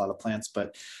produce a lot of plants.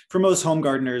 But for most home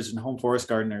gardeners and home forest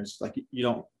gardeners, like, you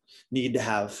don't need to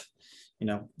have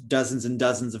dozens and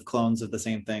dozens of clones of the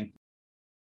same thing.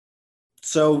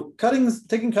 So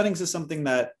taking cuttings is something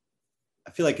that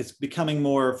I feel like it's becoming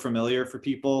more familiar for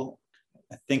people.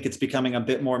 I think it's becoming a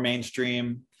bit more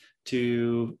mainstream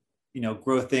to,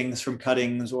 grow things from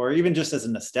cuttings, or even just as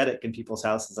an aesthetic in people's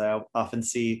houses. I often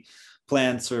see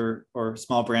plants or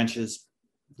small branches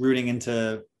rooting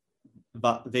into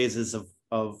vases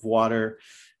of water.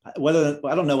 Whether,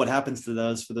 I don't know what happens to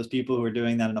those for those people who are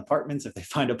doing that in apartments, if they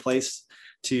find a place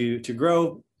to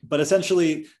grow. But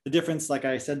essentially the difference, like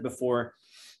I said before,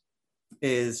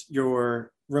 is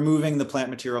you're removing the plant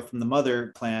material from the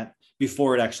mother plant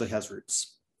before it actually has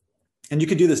roots. And you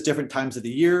could do this different times of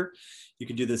the year. You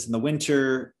could do this in the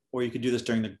winter, or you could do this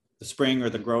during the spring or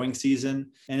the growing season.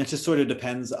 And it just sort of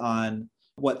depends on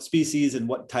what species and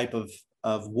what type of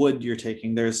wood you're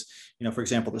taking. There's, for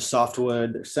example, there's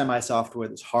softwood, there's semi-softwood,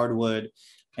 there's hardwood.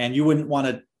 And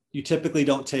you typically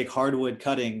don't take hardwood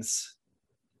cuttings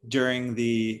during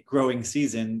the growing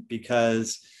season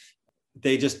because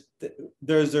there's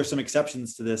some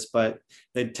exceptions to this, but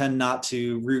they tend not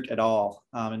to root at all.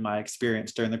 In my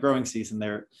experience during the growing season,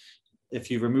 if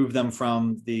you remove them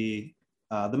from the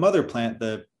mother plant,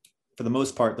 for the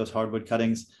most part, those hardwood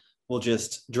cuttings will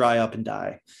just dry up and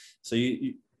die. So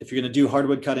if you're going to do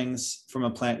hardwood cuttings from a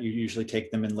plant, you usually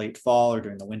take them in late fall or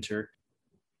during the winter.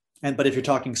 But if you're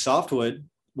talking softwood,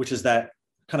 which is that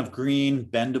kind of green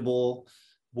bendable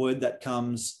wood that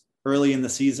comes early in the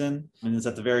season and is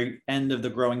at the very end of the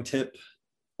growing tip,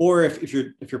 or if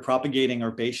you're propagating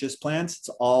herbaceous plants,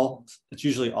 it's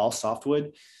usually all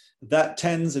softwood. That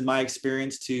tends, in my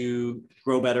experience, to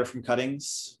grow better from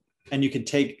cuttings. And you can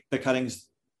take the cuttings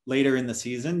later in the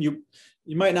season. You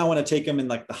might not want to take them in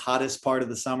like the hottest part of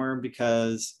the summer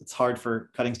because it's hard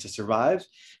for cuttings to survive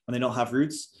when they don't have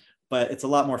roots, but it's a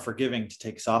lot more forgiving to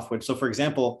take softwood. So for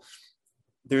example,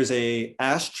 there's a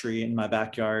ash tree in my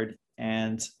backyard,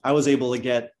 and I was able to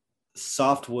get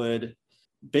softwood,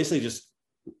 basically just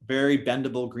very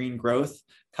bendable green growth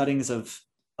cuttings of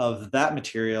that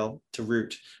material to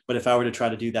root. But if I were to try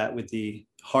to do that with the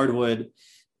hardwood,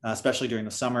 especially during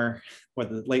the summer or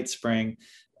the late spring,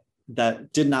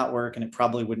 that did not work, and it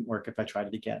probably wouldn't work if I tried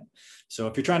it again. So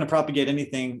if you're trying to propagate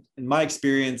anything, in my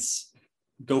experience,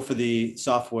 go for the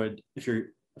softwood if you're,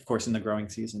 of course, in the growing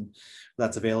season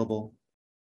that's available.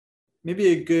 Maybe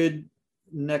a good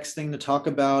next thing to talk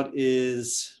about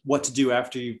is what to do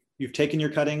after you've taken your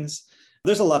cuttings.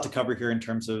 There's a lot to cover here in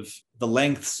terms of the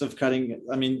lengths of cutting.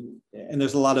 I mean, and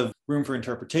there's a lot of room for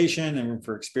interpretation and room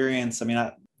for experience. I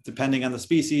mean, depending on the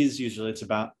species, usually it's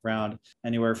about around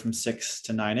anywhere from 6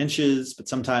 to 9 inches, but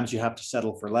sometimes you have to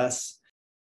settle for less.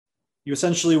 You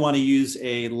essentially want to use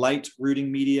a light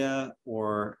rooting media,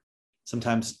 or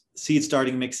sometimes seed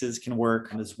starting mixes can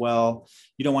work as well.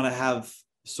 You don't want to have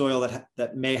soil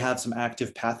that may have some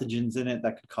active pathogens in it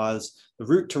that could cause the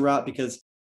root to rot, because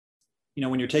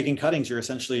when you're taking cuttings, you're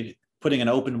essentially putting an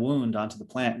open wound onto the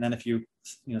plant. And then if you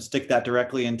stick that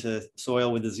directly into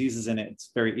soil with diseases in it,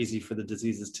 it's very easy for the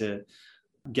diseases to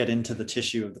get into the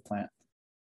tissue of the plant,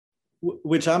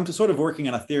 which I'm sort of working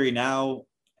on a theory now,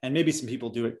 and maybe some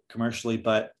people do it commercially,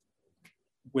 but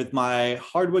with my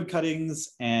hardwood cuttings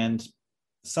and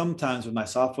sometimes with my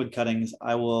softwood cuttings,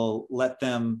 I will let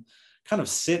them kind of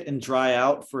sit and dry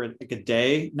out for like a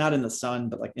day, not in the sun,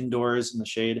 but like indoors in the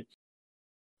shade,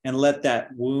 and let that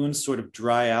wound sort of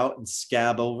dry out and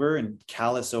scab over and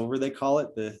callus over, they call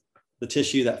it. The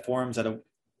tissue that forms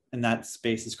in that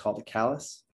space is called a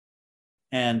callus.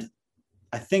 And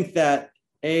I think that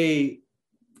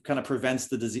kind of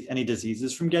prevents any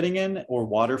diseases from getting in or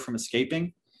water from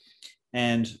escaping.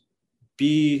 And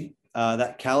B,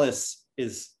 that callus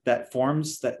that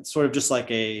forms that sort of just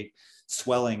like a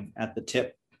swelling at the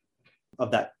tip of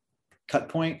that cut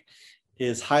point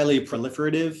is highly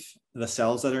proliferative, the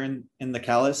cells that are in the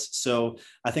callus. So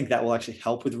I think that will actually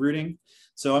help with rooting.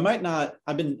 So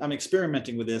I'm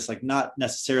experimenting with this, like not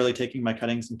necessarily taking my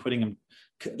cuttings and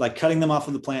cutting them off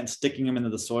of the plant and sticking them into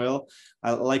the soil.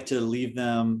 I like to leave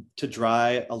them to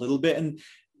dry a little bit. And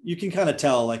you can kind of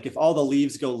tell, like if all the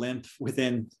leaves go limp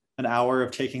within an hour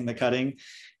of taking the cutting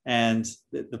and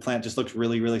the plant just looks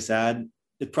really, really sad,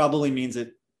 it probably means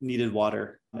it needed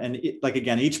water. And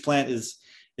again, each plant is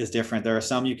different. There are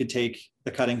some you could take the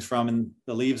cuttings from and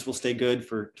the leaves will stay good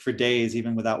for days,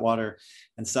 even without water.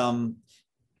 And some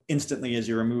instantly, as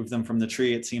you remove them from the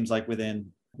tree, it seems like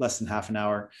within less than half an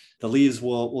hour, the leaves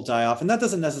will die off. And that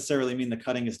doesn't necessarily mean the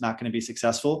cutting is not going to be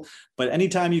successful, but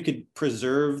anytime you could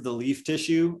preserve the leaf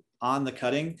tissue on the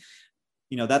cutting,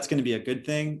 that's going to be a good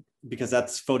thing, because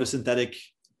that's photosynthetic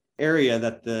area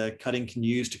that the cutting can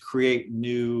use to create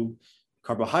new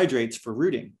carbohydrates for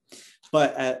rooting.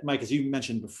 But Mike, as you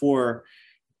mentioned before,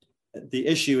 the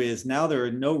issue is now there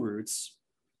are no roots.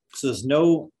 So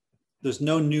there's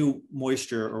no new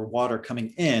moisture or water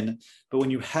coming in. But when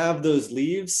you have those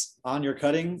leaves on your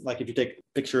cutting, like if you take a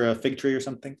picture of a fig tree or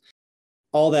something,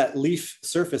 all that leaf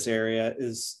surface area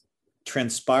is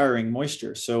transpiring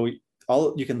moisture. So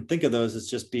all you can think of those as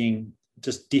just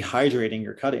dehydrating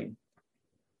your cutting.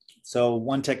 So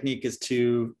one technique is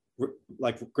to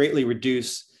greatly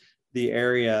reduce the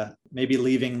area, maybe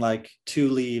leaving like 2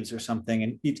 leaves or something,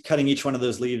 and cutting each one of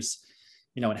those leaves,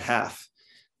 in half.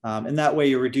 And that way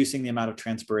you're reducing the amount of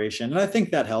transpiration. And I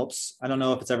think that helps. I don't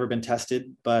know if it's ever been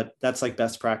tested, but that's like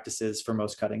best practices for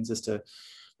most cuttings, is to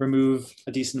remove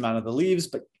a decent amount of the leaves.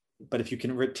 But if you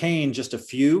can retain just a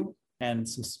few, and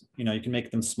some, you can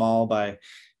make them small by,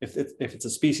 if it's a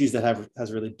species that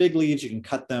has really big leaves, you can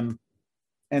cut them.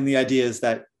 And the idea is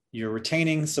that you're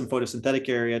retaining some photosynthetic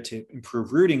area to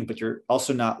improve rooting, but you're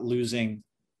also not losing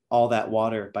all that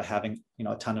water by having,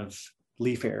 a ton of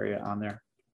leaf area on there.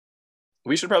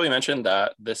 We should probably mention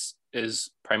that this is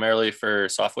primarily for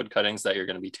softwood cuttings that you're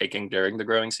going to be taking during the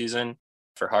growing season.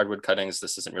 For hardwood cuttings,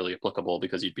 this isn't really applicable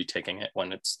because you'd be taking it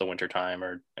when it's the winter time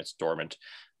or it's dormant.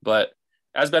 But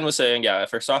as Ben was saying, yeah,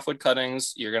 for softwood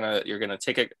cuttings, you're gonna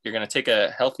take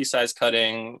a healthy size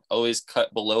cutting, always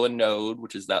cut below a node,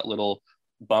 which is that little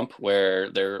bump where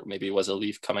there maybe was a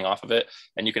leaf coming off of it,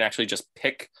 and you can actually just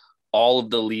pick all of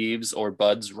the leaves or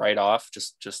buds right off.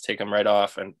 Just take them right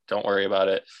off and don't worry about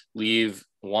it. Leave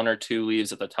 1 or 2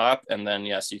 leaves at the top, and then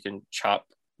yes, you can chop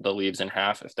the leaves in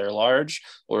half if they're large,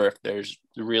 or if there's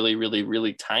really, really,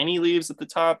 really tiny leaves at the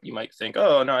top, you might think,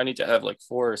 oh no, I need to have like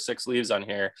 4 or 6 leaves on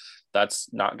here.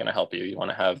 That's not going to help you. You want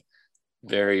to have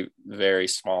very, very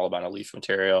small amount of leaf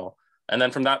material. And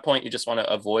then from that point, you just want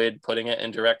to avoid putting it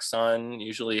in direct sun,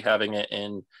 usually having it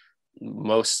in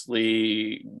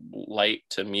mostly light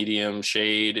to medium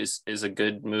shade is a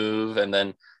good move. And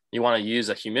then you want to use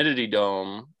a humidity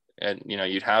dome, and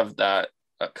you'd have that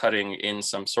cutting in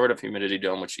some sort of humidity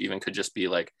dome, which even could just be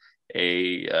like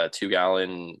a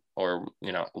 2-gallon or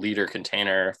liter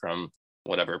container from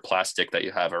whatever plastic that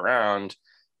you have around,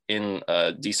 in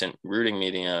a decent rooting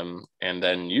medium. And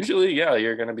then usually, yeah,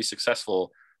 you're going to be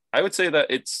successful. I would say that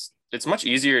it's much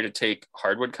easier to take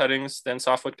hardwood cuttings than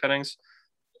softwood cuttings,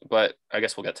 but I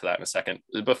guess we'll get to that in a second.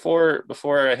 Before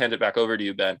I hand it back over to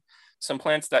you, Ben, some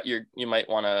plants that you might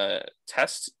want to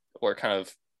test or kind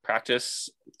of practice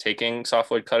taking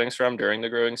softwood cuttings from during the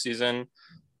growing season,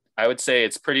 I would say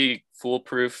it's pretty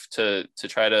foolproof to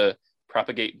try to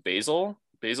propagate basil.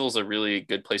 Basil is a really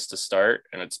good place to start,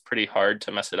 and it's pretty hard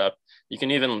to mess it up. You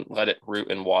can even let it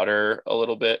root in water a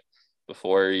little bit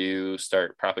before you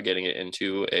start propagating it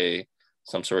into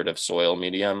some sort of soil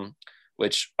medium,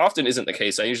 which often isn't the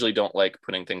case. I usually don't like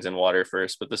putting things in water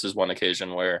first, but this is one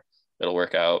occasion where it'll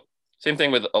work out. Same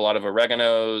thing with a lot of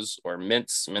oreganos or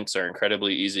mints. Mints are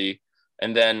incredibly easy.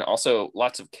 And then also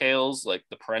lots of kales, like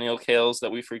the perennial kales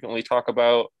that we frequently talk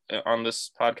about on this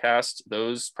podcast.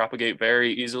 Those propagate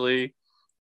very easily.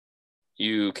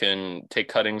 You can take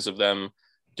cuttings of them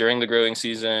during the growing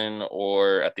season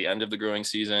or at the end of the growing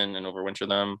season and overwinter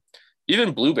them.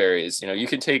 Even blueberries, you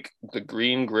can take the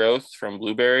green growth from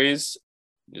blueberries,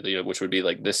 which would be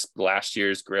like this last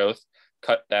year's growth,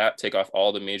 cut that, take off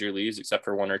all the major leaves except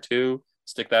for one or two,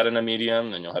 stick that in a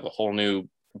medium, and you'll have a whole new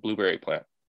blueberry plant.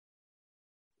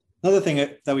 Another thing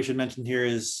that we should mention here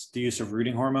is the use of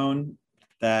rooting hormone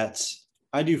that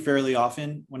I do fairly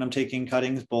often when I'm taking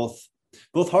cuttings, both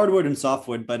hardwood and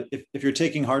softwood. But if you're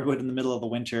taking hardwood in the middle of the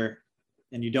winter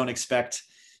and you don't expect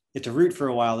it to root for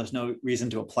a while, there's no reason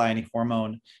to apply any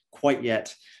hormone quite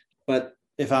yet. But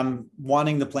if I'm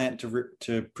wanting the plant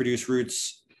to produce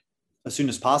roots as soon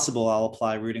as possible, I'll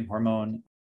apply rooting hormone.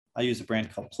 I use a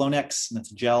brand called Clonex, and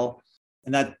it's a gel.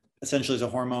 And that essentially is a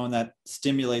hormone that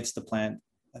stimulates the plant.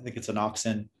 I think it's an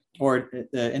auxin or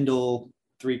indole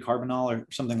 3-carbinol or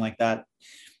something like that.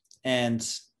 And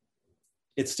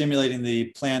it's stimulating the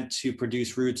plant to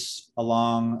produce roots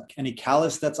along any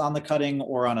callus that's on the cutting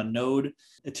or on a node.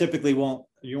 It typically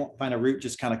you won't find a root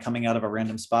just kind of coming out of a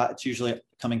random spot. It's usually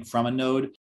coming from a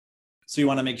node. So you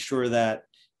want to make sure that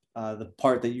the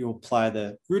part that you apply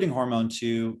the rooting hormone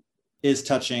to is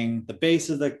touching the base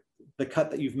of the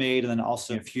cut that you've made, and then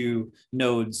also a few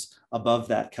nodes above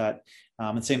that cut.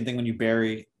 And same thing when you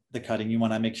bury the cutting, you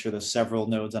want to make sure there's several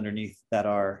nodes underneath that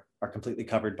are completely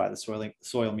covered by the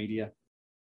soil media.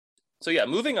 So yeah,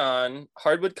 moving on,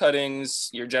 hardwood cuttings,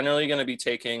 you're generally going to be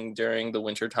taking during the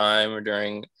winter time or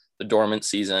during the dormant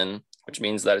season, which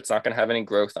means that it's not going to have any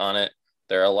growth on it.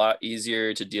 They're a lot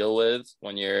easier to deal with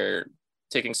when you're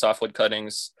taking softwood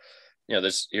cuttings.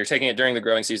 You're taking it during the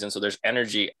growing season, so there's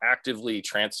energy actively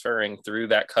transferring through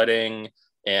that cutting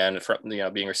and from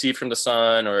being received from the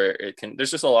sun, or there's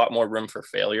just a lot more room for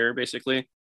failure, basically.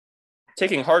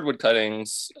 Taking hardwood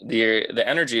cuttings, the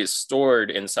energy is stored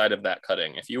inside of that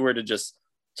cutting. If you were to just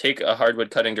take a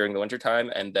hardwood cutting during the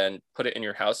wintertime and then put it in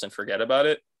your house and forget about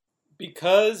it.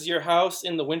 Because your house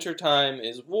in the wintertime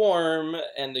is warm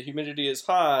and the humidity is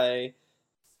high,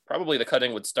 probably the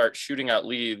cutting would start shooting out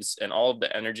leaves, and all of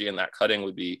the energy in that cutting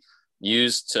would be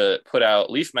used to put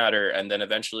out leaf matter and then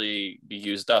eventually be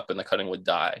used up and the cutting would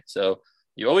die. So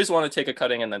you always want to take a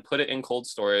cutting and then put it in cold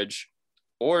storage.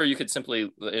 Or you could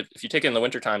simply, if you take it in the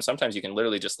wintertime, sometimes you can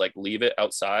literally just like leave it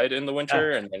outside in the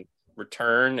winter and then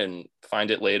return and find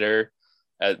it later.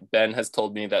 Ben has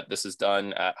told me that this is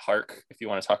done at Hark, if you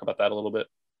want to talk about that a little bit.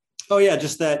 Oh yeah,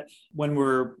 just that when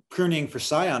we're pruning for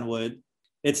scion wood,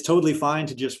 it's totally fine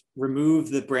to just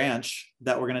remove the branch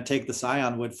that we're going to take the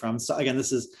scion wood from. So again,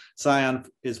 this is scion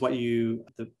is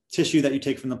the tissue that you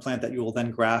take from the plant that you will then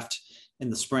graft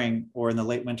in the spring or in the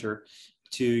late winter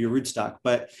to your rootstock.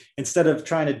 But instead of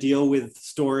trying to deal with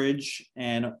storage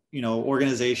and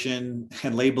organization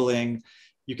and labeling,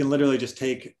 you can literally just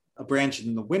take a branch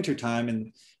in the wintertime,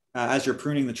 and as you're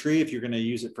pruning the tree, if you're going to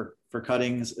use it for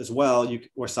cuttings as well,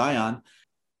 or scion,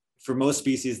 for most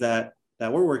species that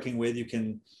we're working with, you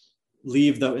can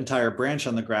leave the entire branch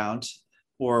on the ground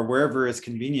or wherever is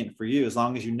convenient for you, as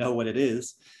long as you know what it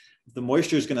is. The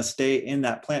moisture is going to stay in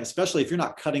that plant, especially if you're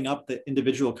not cutting up the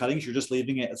individual cuttings, you're just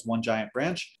leaving it as one giant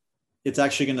branch. It's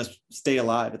actually going to stay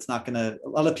alive. It's not going to, a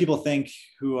lot of people think,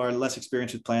 who are less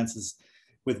experienced with plants, is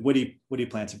with woody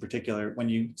plants in particular, when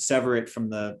you sever it from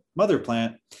the mother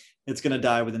plant, it's going to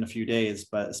die within a few days.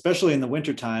 But especially in the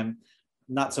wintertime,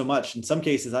 not so much. In some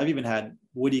cases, I've even had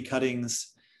woody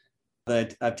cuttings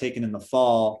that I've taken in the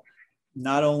fall,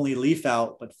 not only leaf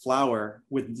out, but flower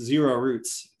with 0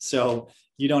 roots. So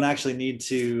you don't actually need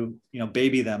to,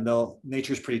 baby them.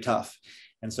 Nature's pretty tough.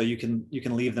 And so you can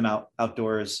leave them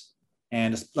outdoors.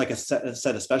 And like I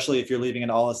said, especially if you're leaving it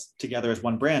all together as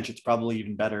one branch, it's probably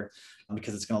even better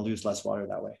because it's going to lose less water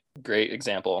that way. Great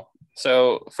example.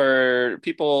 So for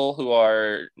people who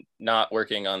are not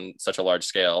working on such a large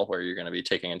scale where you're going to be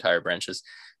taking entire branches,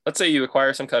 let's say you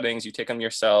acquire some cuttings, you take them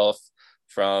yourself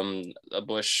from a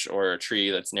bush or a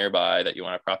tree that's nearby that you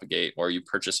want to propagate, or you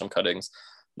purchase some cuttings.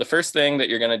 The first thing that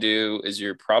you're going to do is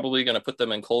you're probably going to put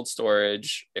them in cold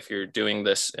storage if you're doing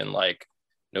this in like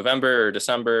November or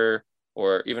December,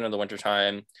 or even in the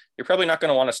wintertime, you're probably not going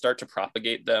to want to start to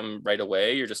propagate them right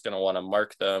away. You're just going to want to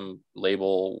mark them,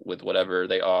 label with whatever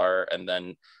they are, and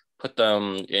then put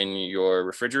them in your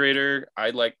refrigerator.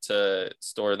 I'd like to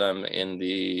store them in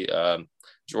the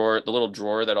drawer, the little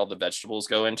drawer that all the vegetables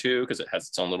go into, because it has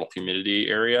its own little humidity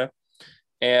area.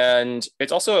 And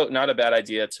it's also not a bad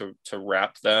idea to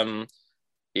wrap them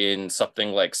in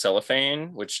something like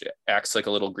cellophane, which acts like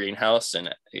a little greenhouse,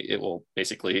 and it will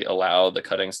basically allow the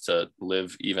cuttings to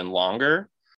live even longer.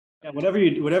 Yeah, whatever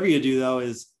you do though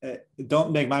is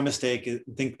don't make my mistake.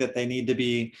 Think that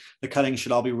the cuttings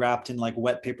should all be wrapped in like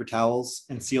wet paper towels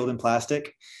and sealed in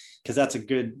plastic, because that's a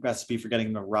good recipe for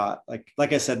getting them to rot.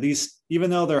 Like I said, these, even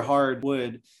though they're hard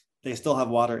wood, they still have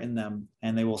water in them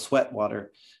and they will sweat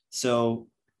water. So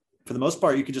for the most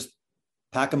part, you could just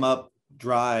pack them up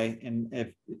dry, and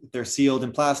if they're sealed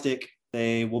in plastic,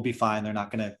 they will be fine. They're not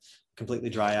going to completely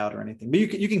dry out or anything. But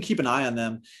you can keep an eye on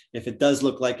them if it does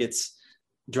look like it's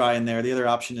dry in there. The other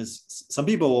option is some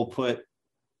people will put,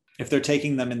 if they're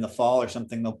taking them in the fall or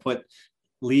something, they'll put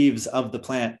leaves of the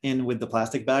plant in with the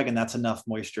plastic bag, and that's enough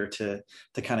moisture to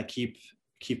kind of keep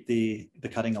the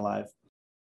cutting alive.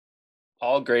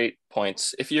 All great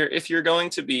points. If you're going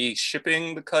to be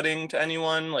shipping the cutting to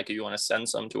anyone, like if you want to send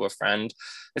some to a friend,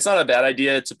 it's not a bad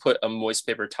idea to put a moist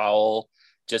paper towel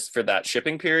just for that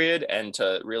shipping period, and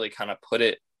to really kind of put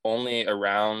it only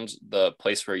around the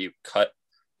place where you cut,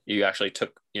 you actually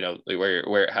took,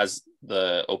 where it has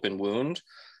the open wound,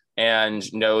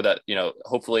 and know that,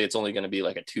 hopefully it's only going to be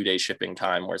like a 2-day shipping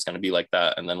time where it's going to be like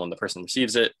that. And then when the person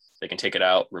receives it, they can take it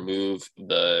out, remove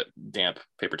the damp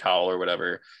paper towel or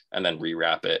whatever, and then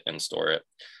rewrap it and store it.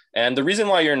 And the reason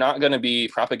why you're not going to be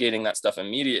propagating that stuff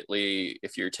immediately,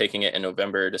 if you're taking it in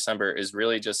November or December, is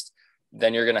really just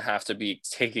then you're going to have to be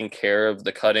taking care of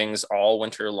the cuttings all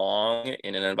winter long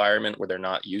in an environment where they're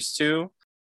not used to.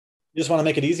 You just want to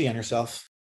make it easy on yourself.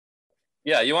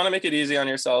 Yeah, you want to make it easy on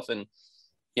yourself. And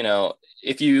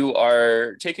if you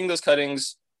are taking those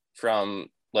cuttings from,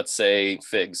 let's say,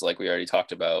 figs, like we already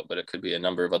talked about, but it could be a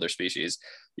number of other species,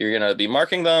 you're going to be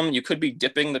marking them. You could be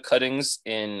dipping the cuttings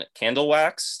in candle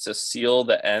wax to seal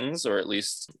the ends, or at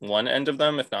least one end of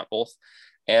them, if not both.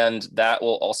 And that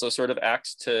will also sort of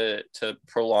act to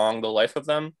prolong the life of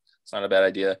them. It's not a bad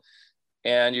idea.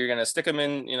 And you're going to stick them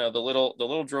in, the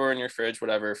little drawer in your fridge,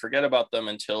 whatever, forget about them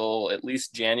until at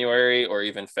least January or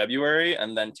even February,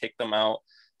 and then take them out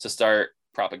to start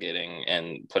propagating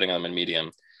and putting them in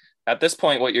medium. At this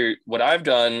point, what I've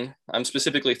done, I'm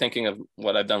specifically thinking of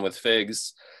what I've done with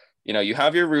figs. You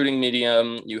have your rooting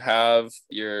medium, you have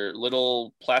your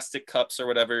little plastic cups or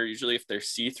whatever. Usually if they're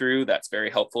see-through, that's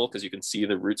very helpful because you can see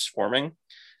the roots forming.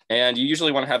 And you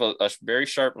usually want to have a very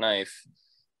sharp knife,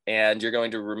 and you're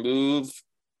going to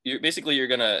you're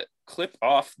going to clip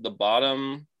off the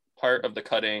bottom part of the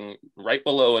cutting right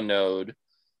below a node.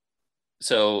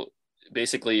 So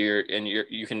basically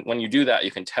you can, when you do that,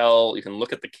 you can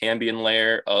look at the cambium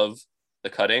layer of the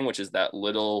cutting, which is that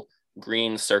little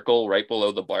green circle right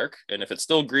below the bark. And if it's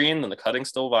still green, then the cutting's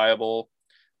still viable.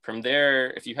 From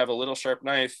there, if you have a little sharp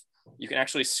knife, you can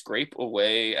actually scrape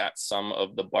away at some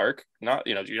of the bark. You're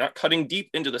not cutting deep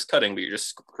into this cutting, but you're just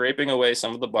scraping away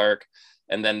some of the bark.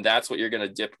 And then that's what you're going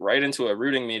to dip right into a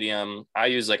rooting medium. I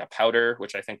use like a powder,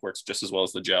 which I think works just as well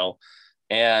as the gel.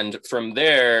 And from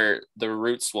there, the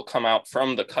roots will come out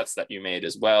from the cuts that you made,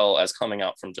 as well as coming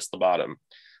out from just the bottom.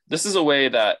 This is a way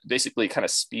that basically kind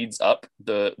of speeds up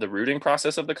the rooting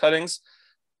process of the cuttings.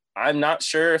 I'm not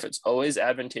sure if it's always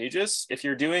advantageous. If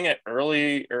you're doing it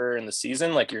earlier in the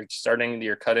season, like you're starting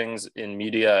your cuttings in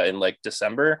media in like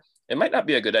December, it might not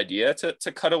be a good idea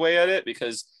to cut away at it,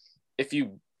 because if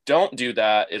you don't do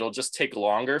that, it'll just take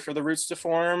longer for the roots to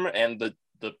form, and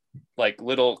the like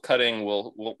little cutting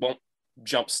won't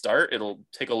jump start. It'll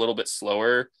take a little bit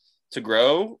slower to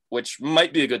grow, which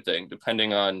might be a good thing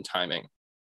depending on timing.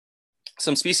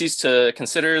 Some species to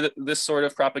consider this sort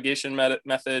of propagation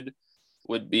method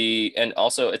would be, and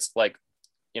also it's like,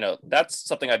 that's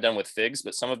something I've done with figs,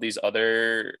 but some of these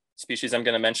other species I'm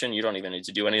going to mention, you don't even need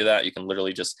to do any of that. You can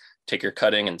literally just take your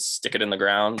cutting and stick it in the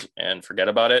ground and forget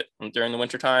about it during the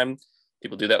wintertime.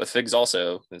 People do that with figs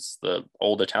also. It's the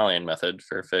old Italian method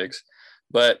for figs.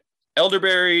 But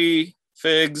elderberry,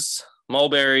 figs,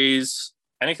 mulberries,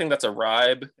 anything that's a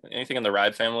ribe, anything in the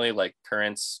ribe family, like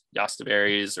currants,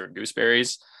 yastaberries, or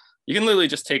gooseberries, you can literally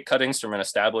just take cuttings from an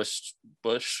established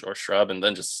bush or shrub and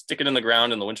then just stick it in the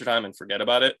ground in the wintertime and forget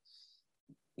about it.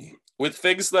 With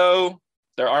figs, though,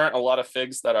 there aren't a lot of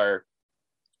figs that are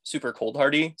super cold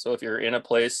hardy. So if you're in a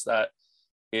place that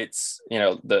it's,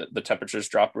 the temperatures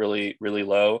drop really, really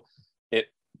low, it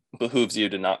behooves you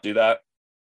to not do that.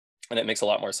 and it makes a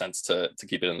lot more sense to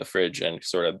keep it in the fridge and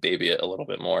sort of baby it a little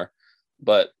bit more.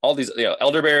 But all these,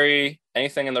 elderberry,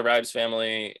 anything in the ribes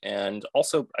family, and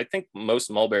also I think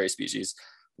most mulberry species,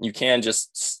 you can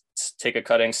just take a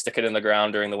cutting, stick it in the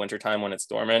ground during the wintertime when it's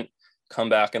dormant, come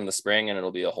back in the spring, and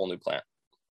it'll be a whole new plant.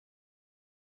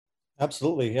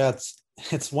 Absolutely. Yeah,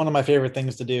 it's one of my favorite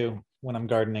things to do when I'm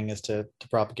gardening is to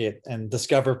propagate and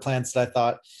discover plants that I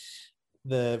thought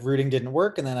the rooting didn't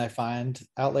work, and then I find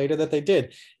out later that they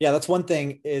did. Yeah, that's one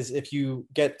thing, is if you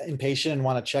get impatient and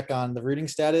want to check on the rooting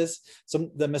status. So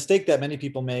the mistake that many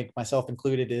people make, myself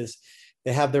included, is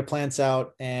they have their plants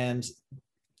out, and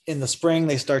in the spring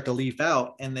they start to leaf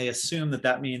out, and they assume that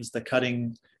that means the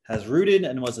cutting has rooted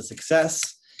and was a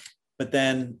success. But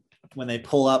then when they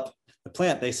pull up the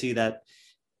plant, they see that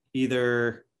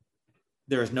either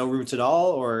there's no roots at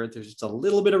all, or there's just a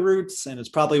little bit of roots, and it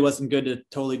probably wasn't good to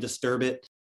totally disturb it.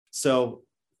 So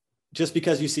just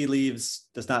because you see leaves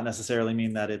does not necessarily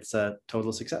mean that it's a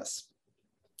total success.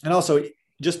 And also,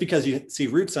 just because you see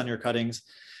roots on your cuttings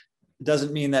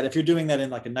doesn't mean that if you're doing that in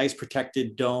like a nice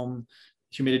protected dome,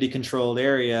 humidity controlled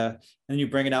area, and you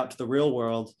bring it out to the real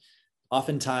world,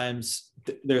 oftentimes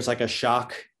there's like a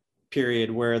shock period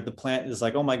where the plant is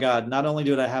like, oh my God, not only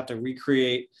did I have to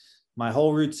recreate my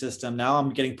whole root system, now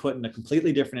I'm getting put in a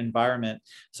completely different environment.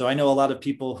 So I know a lot of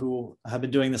people who have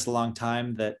been doing this a long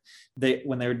time, that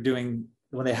when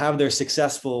they have their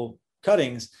successful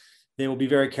cuttings, they will be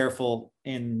very careful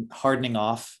in hardening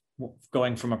off,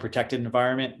 going from a protected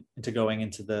environment into going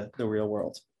into the real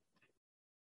world.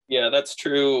 Yeah, that's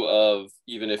true of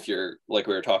even if you're, like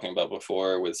we were talking about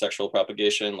before with sexual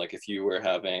propagation, like if you were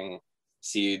having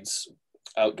seeds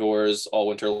outdoors all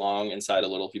winter long inside a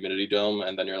little humidity dome,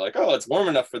 and then you're like, oh, it's warm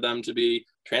enough for them to be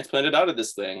transplanted out of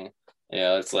this thing.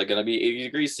 It's like going to be 80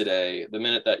 degrees today. The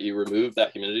minute that you remove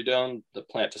that humidity dome, the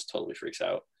plant just totally freaks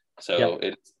out. So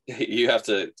you have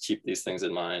to keep these things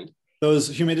in mind. Those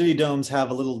humidity domes have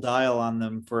a little dial on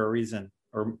them for a reason,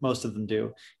 or most of them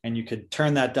do. And you could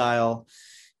turn that dial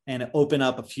and open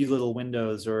up a few little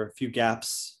windows or a few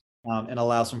gaps, and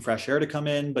allow some fresh air to come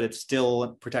in, but it's still a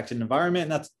protected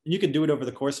environment. And you can do it over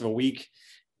the course of a week.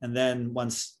 And then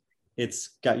once it's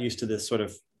got used to this sort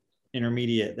of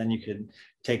intermediate, then you could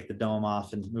take the dome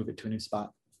off and move it to a new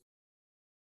spot.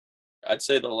 I'd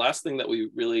say the last thing that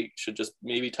we really should just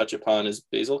maybe touch upon is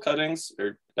basil cuttings,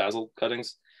 or basil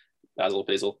cuttings,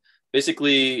 basil.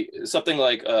 Basically, something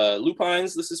like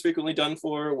lupines, this is frequently done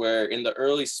for, where in the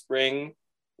early spring,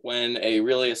 when a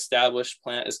really established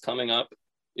plant is coming up,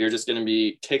 you're just going to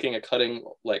be taking a cutting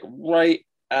like right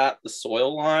at the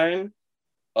soil line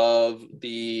of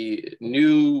the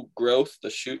new growth, the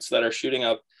shoots that are shooting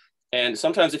up. And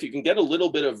sometimes if you can get a little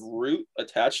bit of root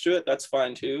attached to it, that's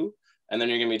fine too. And then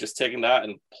you're going to be just taking that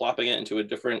and plopping it into a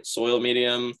different soil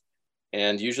medium.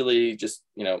 And usually just,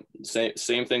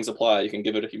 same things apply. You can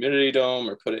give it a humidity dome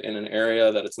or put it in an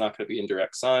area that it's not going to be in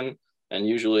direct sun. And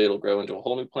usually it'll grow into a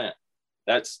whole new plant.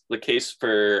 That's the case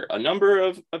for a number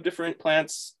of different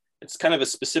plants. It's kind of a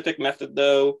specific method,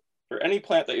 though. For any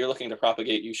plant that you're looking to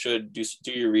propagate, you should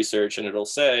do your research, and it'll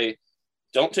say,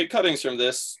 don't take cuttings from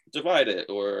this, divide it,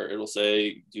 or it'll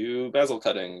say, do basil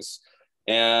cuttings.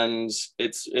 And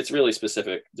it's really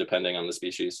specific depending on the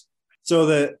species.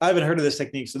 So I haven't heard of this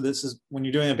technique. So this is when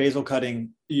you're doing a basil cutting,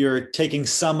 you're taking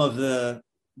some of the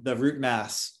root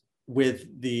mass with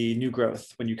the new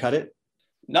growth when you cut it?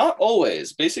 Not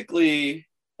always. Basically,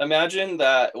 imagine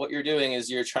that what you're doing is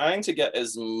you're trying to get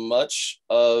as much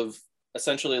of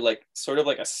essentially like sort of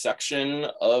like a section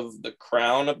of the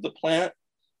crown of the plant,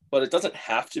 but it doesn't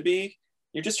have to be.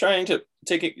 You're just trying to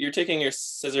you're taking your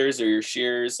scissors or your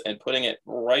shears and putting it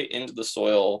right into the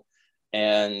soil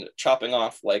and chopping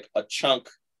off like a chunk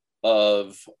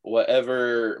of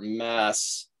whatever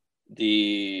mass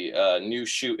the new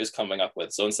shoot is coming up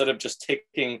with. So instead of just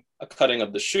taking a cutting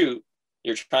of the shoot,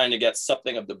 you're trying to get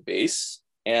something of the base.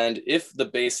 And if the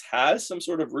base has some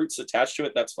sort of roots attached to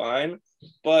it, that's fine.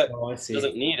 But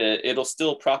doesn't need it, it'll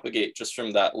still propagate just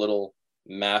from that little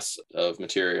mass of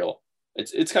material.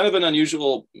 It's kind of an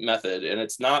unusual method, and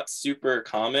it's not super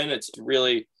common. It's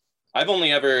really, I've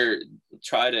only ever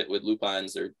tried it with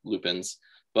lupines or lupins,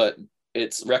 but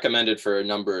it's recommended for a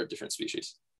number of different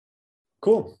species.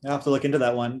 Cool. I'll have to look into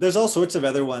that one. There's all sorts of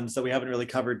other ones that we haven't really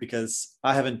covered because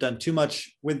I haven't done too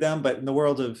much with them, but in the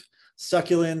world of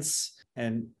succulents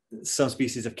and some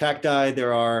species of cacti,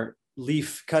 there are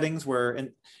leaf cuttings and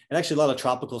actually a lot of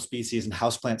tropical species and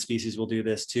houseplant species will do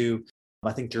this too.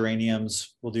 I think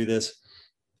geraniums will do this,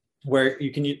 where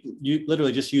you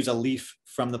literally just use a leaf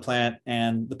from the plant,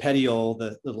 and the petiole,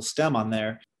 the little stem on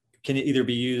there, can either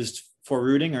be used for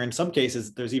rooting, or in some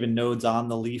cases, there's even nodes on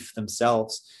the leaf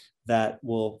themselves that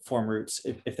will form roots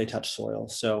if they touch soil.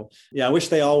 So yeah, I wish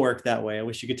they all worked that way. I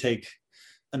wish you could take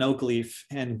an oak leaf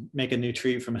and make a new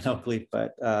tree from an oak leaf,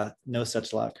 but no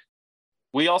such luck.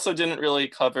 We also didn't really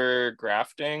cover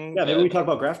grafting. Yeah, maybe we talk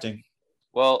about grafting.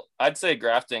 Well, I'd say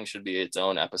grafting should be its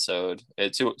own episode.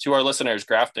 To our listeners,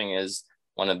 grafting is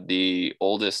one of the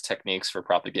oldest techniques for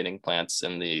propagating plants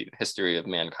in the history of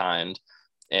mankind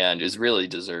and is really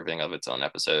deserving of its own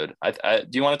episode. Do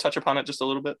you want to touch upon it just a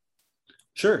little bit?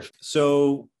 Sure.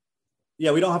 So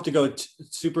yeah, we don't have to go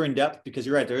super in depth because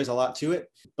you're right, there is a lot to it.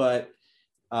 But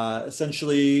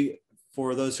essentially,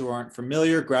 for those who aren't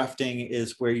familiar, grafting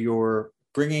is where you're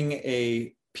bringing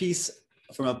a piece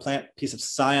from a plant, piece of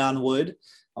scion wood,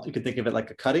 you can think of it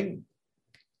like a cutting,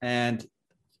 and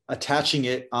attaching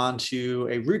it onto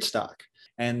a rootstock.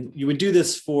 And you would do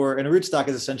this and a rootstock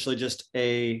is essentially just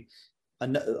I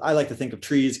like to think of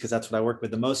trees because that's what I work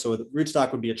with the most. So a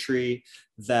rootstock would be a tree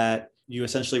that you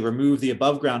essentially remove the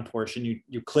above ground portion.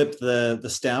 You clip the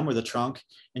stem or the trunk,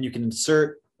 and you can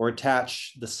insert or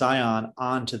attach the scion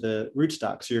onto the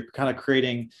rootstock. So you're kind of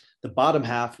creating the bottom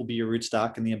half will be your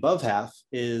rootstock, and the above half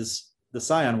is the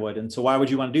scion wood. And so why would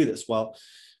you want to do this? Well,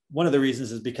 one of the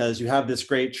reasons is because you have this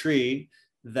great tree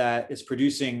that is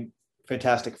producing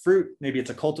fantastic fruit. Maybe it's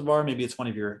a cultivar, maybe it's one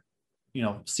of your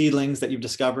seedlings that you've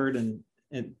discovered, and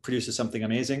it produces something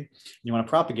amazing. You want to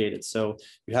propagate it. So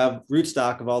you have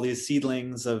rootstock of all these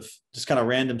seedlings, of just kind of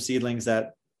random seedlings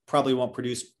that probably won't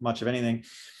produce much of anything.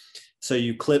 So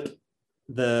you clip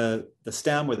the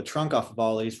stem or the trunk off of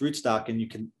all these rootstock, and you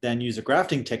can then use a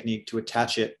grafting technique to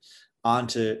attach it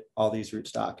onto all these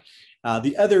rootstock.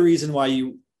 The other reason why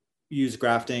you use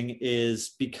grafting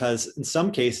is because in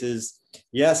some cases,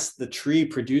 yes, the tree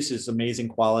produces amazing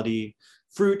quality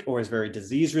fruit or is very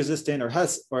disease resistant or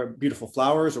has beautiful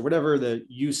flowers or whatever the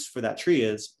use for that tree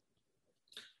is.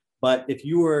 But if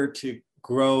you were to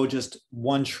grow just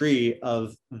one tree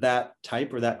of that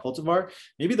type or that cultivar,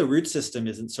 maybe the root system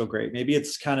isn't so great. Maybe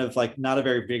it's kind of like not a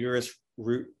very vigorous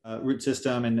root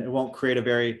system, and it won't create a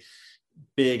very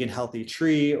big and healthy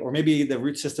tree. Or maybe the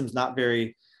root system's not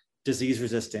very disease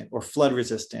resistant or flood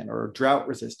resistant or drought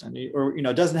resistant, or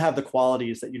doesn't have the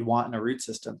qualities that you'd want in a root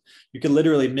system. You can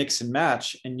literally mix and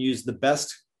match and use the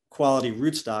best quality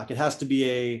rootstock. It has to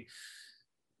be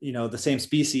the same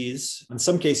species. In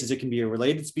some cases, it can be a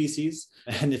related species.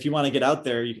 And if you want to get out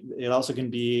there, it also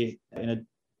can be in a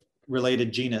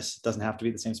related genus. It doesn't have to be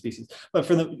the same species. But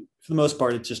for the most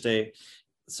part, it's just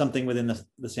something within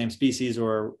the same species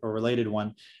or a related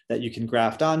one that you can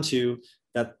graft onto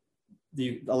that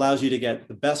allows you to get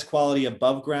the best quality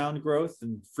above ground growth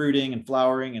and fruiting and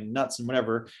flowering and nuts and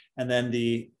whatever. And then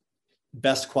the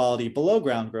best quality below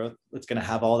ground growth that's going to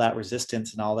have all that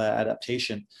resistance and all that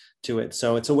adaptation to it.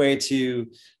 So it's a way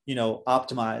to,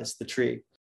 optimize the tree.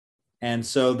 And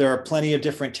so there are plenty of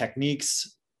different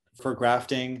techniques for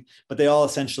grafting, but they all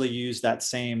essentially use that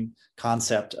same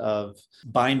concept of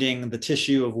binding the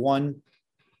tissue of one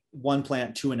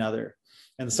plant to another.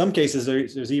 And in some cases,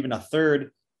 there's even a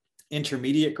third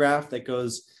intermediate graft that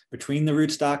goes between the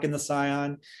rootstock and the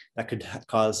scion that could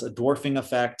cause a dwarfing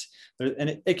effect.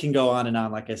 And it can go on and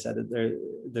on. Like I said,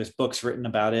 there's books written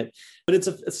about it, but it's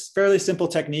a fairly simple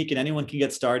technique and anyone can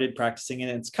get started practicing it.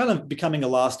 It's kind of becoming a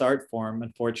lost art form,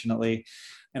 unfortunately.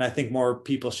 And I think more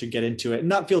people should get into it and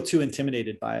not feel too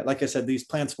intimidated by it. Like I said, these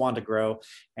plants want to grow.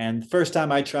 And the first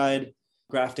time I tried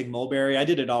grafting mulberry, I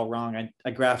did it all wrong.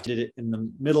 I grafted it in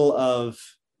the middle of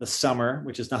the summer,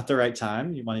 which is not the right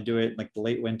time. You want to do it like the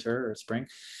late winter or spring.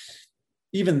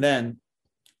 Even then,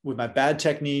 with my bad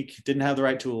technique, didn't have the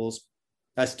right tools,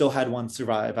 I still had one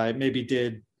survive. I maybe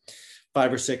did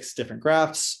 5 or 6 different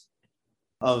grafts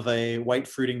of a white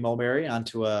fruiting mulberry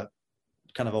onto a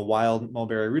kind of a wild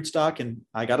mulberry rootstock, and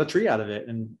I got a tree out of it,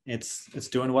 and it's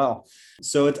doing well.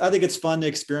 So I think it's fun to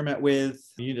experiment with.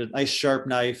 You need a nice sharp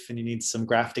knife, and you need some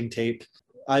grafting tape.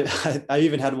 I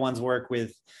even had ones work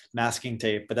with masking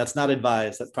tape, but that's not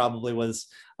advised. That probably was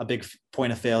a big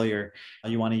point of failure.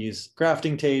 You want to use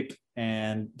grafting tape,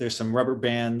 and there's some rubber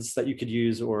bands that you could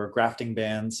use or grafting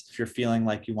bands if you're feeling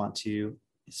like you want to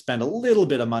spend a little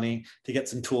bit of money to get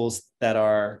some tools that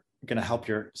are going to help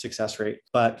your success rate.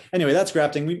 But anyway, that's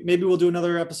grafting. Maybe we'll do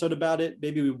another episode about it.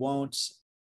 Maybe we won't.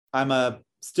 I'm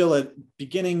still a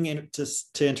beginning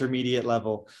to intermediate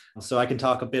level, so I can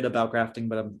talk a bit about grafting,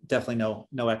 but I'm definitely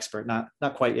no expert,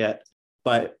 not quite yet.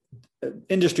 But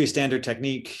industry standard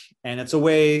technique, and it's a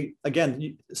way.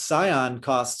 Again, scion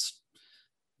costs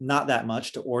not that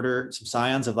much to order some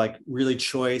scions of like really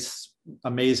choice,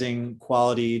 amazing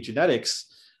quality genetics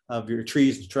of your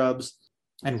trees and shrubs.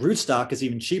 And rootstock is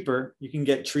even cheaper. You can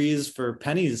get trees for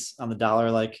pennies on the dollar,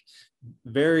 like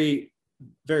very,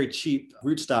 very cheap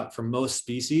rootstock for most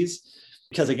species,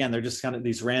 because again, they're just kind of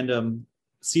these random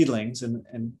seedlings, and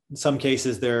in some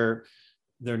cases they're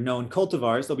known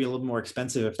cultivars. They'll be a little more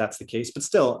expensive if that's the case, but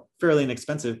still fairly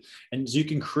inexpensive. And you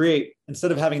can create,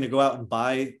 instead of having to go out and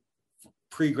buy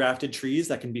pre-grafted trees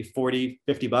that can be 40,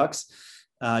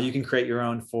 $50, you can create your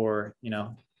own for,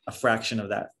 a fraction of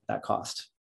that cost.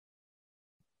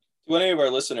 To any of our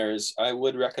listeners, I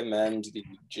would recommend the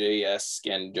J.S.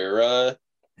 Scandura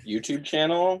YouTube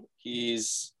channel.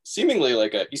 He's seemingly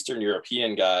like an Eastern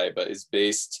European guy, but is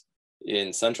based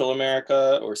in Central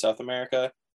America or South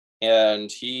America.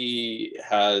 And he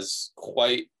has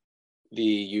quite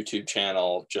the YouTube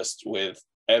channel just with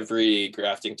every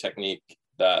grafting technique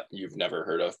that you've never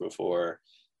heard of before.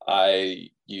 I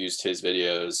used his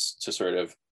videos to sort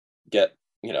of get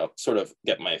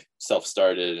myself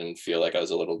started and feel like I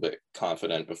was a little bit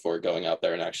confident before going out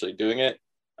there and actually doing it.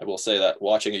 I will say that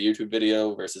watching a YouTube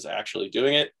video versus actually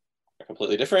doing it are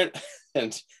completely different.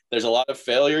 And there's a lot of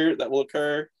failure that will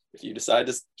occur if you decide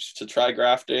to try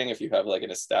grafting. If you have like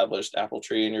an established apple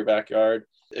tree in your backyard,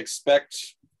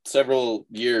 expect several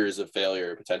years of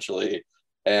failure potentially.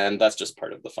 And that's just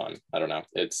part of the fun. I don't know.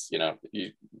 It's,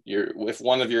 you're if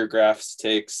one of your grafts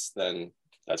takes, then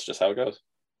that's just how it goes.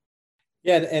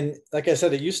 Yeah, and like I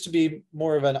said, it used to be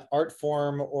more of an art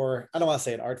form, or I don't want to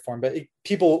say an art form, but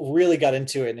people really got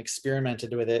into it and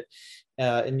experimented with it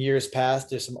in years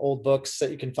past. There's some old books that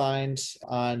you can find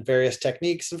on various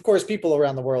techniques. Of course, people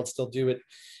around the world still do it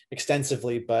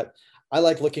extensively, but I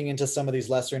like looking into some of these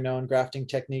lesser known grafting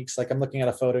techniques. Like I'm looking at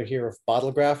a photo here of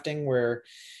bottle grafting, where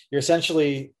you're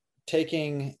essentially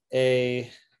taking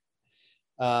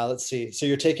let's see. So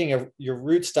you're taking your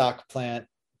rootstock plant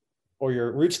or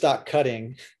your rootstock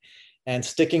cutting and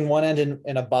sticking one end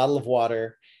in a bottle of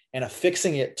water and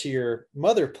affixing it to your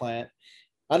mother plant.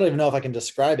 I don't even know if I can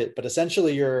describe it, but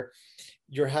essentially you're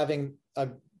having a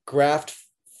graft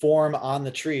form on the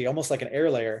tree, almost like an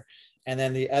air layer. And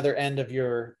then the other end of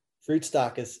your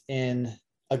rootstock is in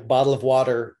a bottle of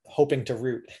water, hoping to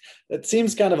root. It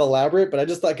seems kind of elaborate, but I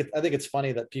think it's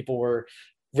funny that people were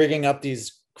rigging up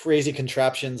these crazy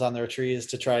contraptions on their trees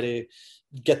to try to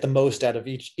get the most out of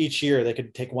each year. They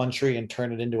could take one tree and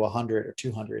turn it into 100 or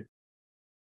 200.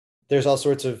 There's all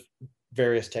sorts of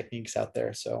various techniques out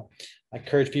there. So I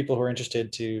encourage people who are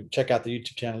interested to check out the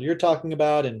YouTube channel you're talking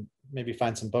about and maybe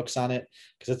find some books on it,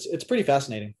 because it's pretty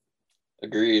fascinating.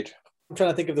 Agreed. I'm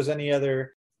trying to think if there's any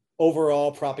other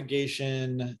overall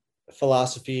propagation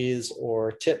philosophies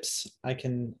or tips I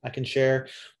can share.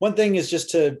 One thing is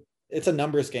it's a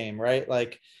numbers game, right?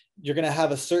 Like you're going to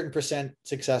have a certain percent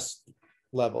success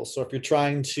level. So if you're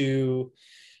trying to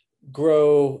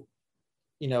grow,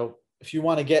 if you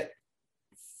want to get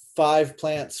 5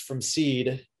 plants from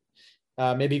seed,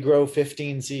 maybe grow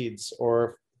 15 seeds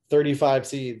or 35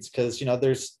 seeds, because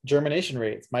there's germination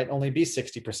rates might only be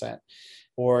 60%,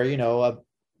 or a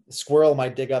squirrel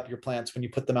might dig up your plants when you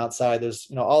put them outside.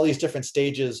 There's all these different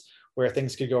stages where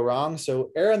things could go wrong.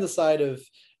 So err on the side of,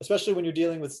 especially when you're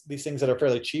dealing with these things that are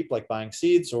fairly cheap, like buying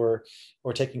seeds or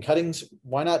taking cuttings,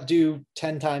 why not do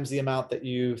 10 times the amount that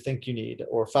you think you need,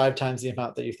 or 5 times the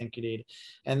amount that you think you need?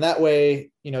 And that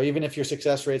way, even if your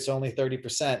success rate's only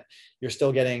 30%, you're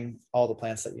still getting all the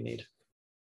plants that you need.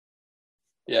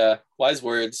 Yeah, wise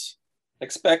words.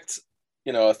 Expect,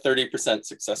 a 30%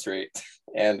 success rate.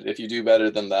 And if you do better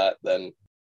than that, then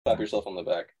clap yourself on the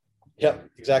back. Yep,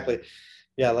 exactly.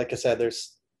 Yeah, like I said,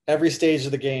 there's every stage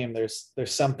of the game, there's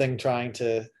something trying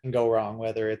to go wrong,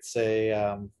 whether it's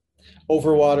a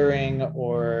overwatering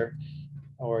or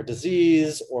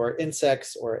disease or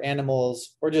insects or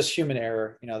animals or just human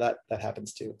error. That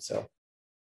happens too. So,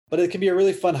 but it can be a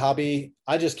really fun hobby.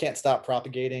 I just can't stop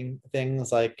propagating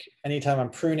things. Like anytime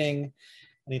I'm pruning,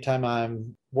 anytime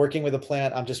I'm working with a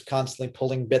plant, I'm just constantly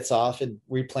pulling bits off and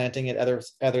replanting it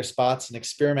other spots and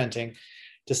experimenting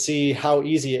to see how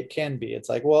easy it can be. It's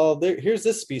like, well, here's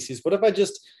this species. What if I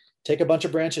just take a bunch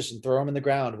of branches and throw them in the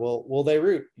ground? Will they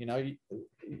root? You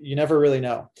never really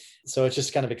know. So it's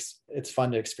just kind of it's fun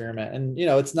to experiment. And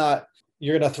it's not,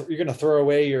 you're gonna throw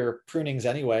away your prunings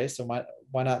anyway. So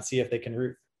why not see if they can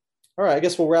root? All right, I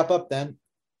guess we'll wrap up then.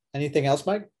 Anything else,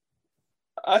 Mike?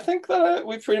 I think that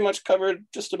we've pretty much covered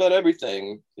just about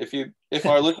everything. If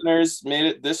our listeners made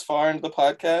it this far into the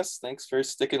podcast, thanks for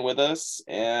sticking with us.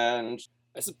 And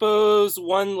I suppose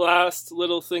one last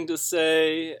little thing to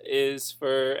say is,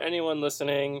 for anyone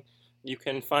listening, you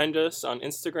can find us on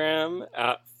Instagram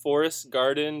at Forest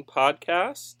Garden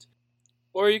Podcast,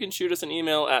 or you can shoot us an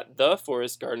email at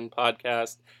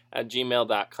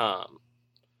theforestgardenpodcast@gmail.com.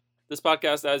 This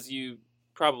podcast, as you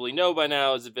probably know by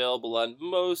now, is available on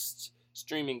most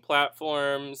streaming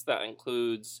platforms. That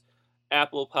includes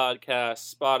Apple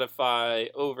Podcasts, Spotify,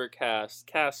 Overcast,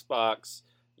 Castbox,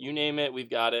 you name it, we've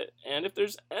got it. And if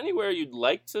there's anywhere you'd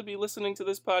like to be listening to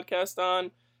this podcast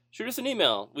on, shoot us an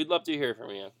email. We'd love to hear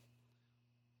from you.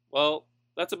 Well,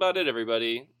 that's about it,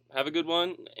 everybody. Have a good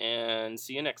one, and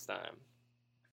see you next time.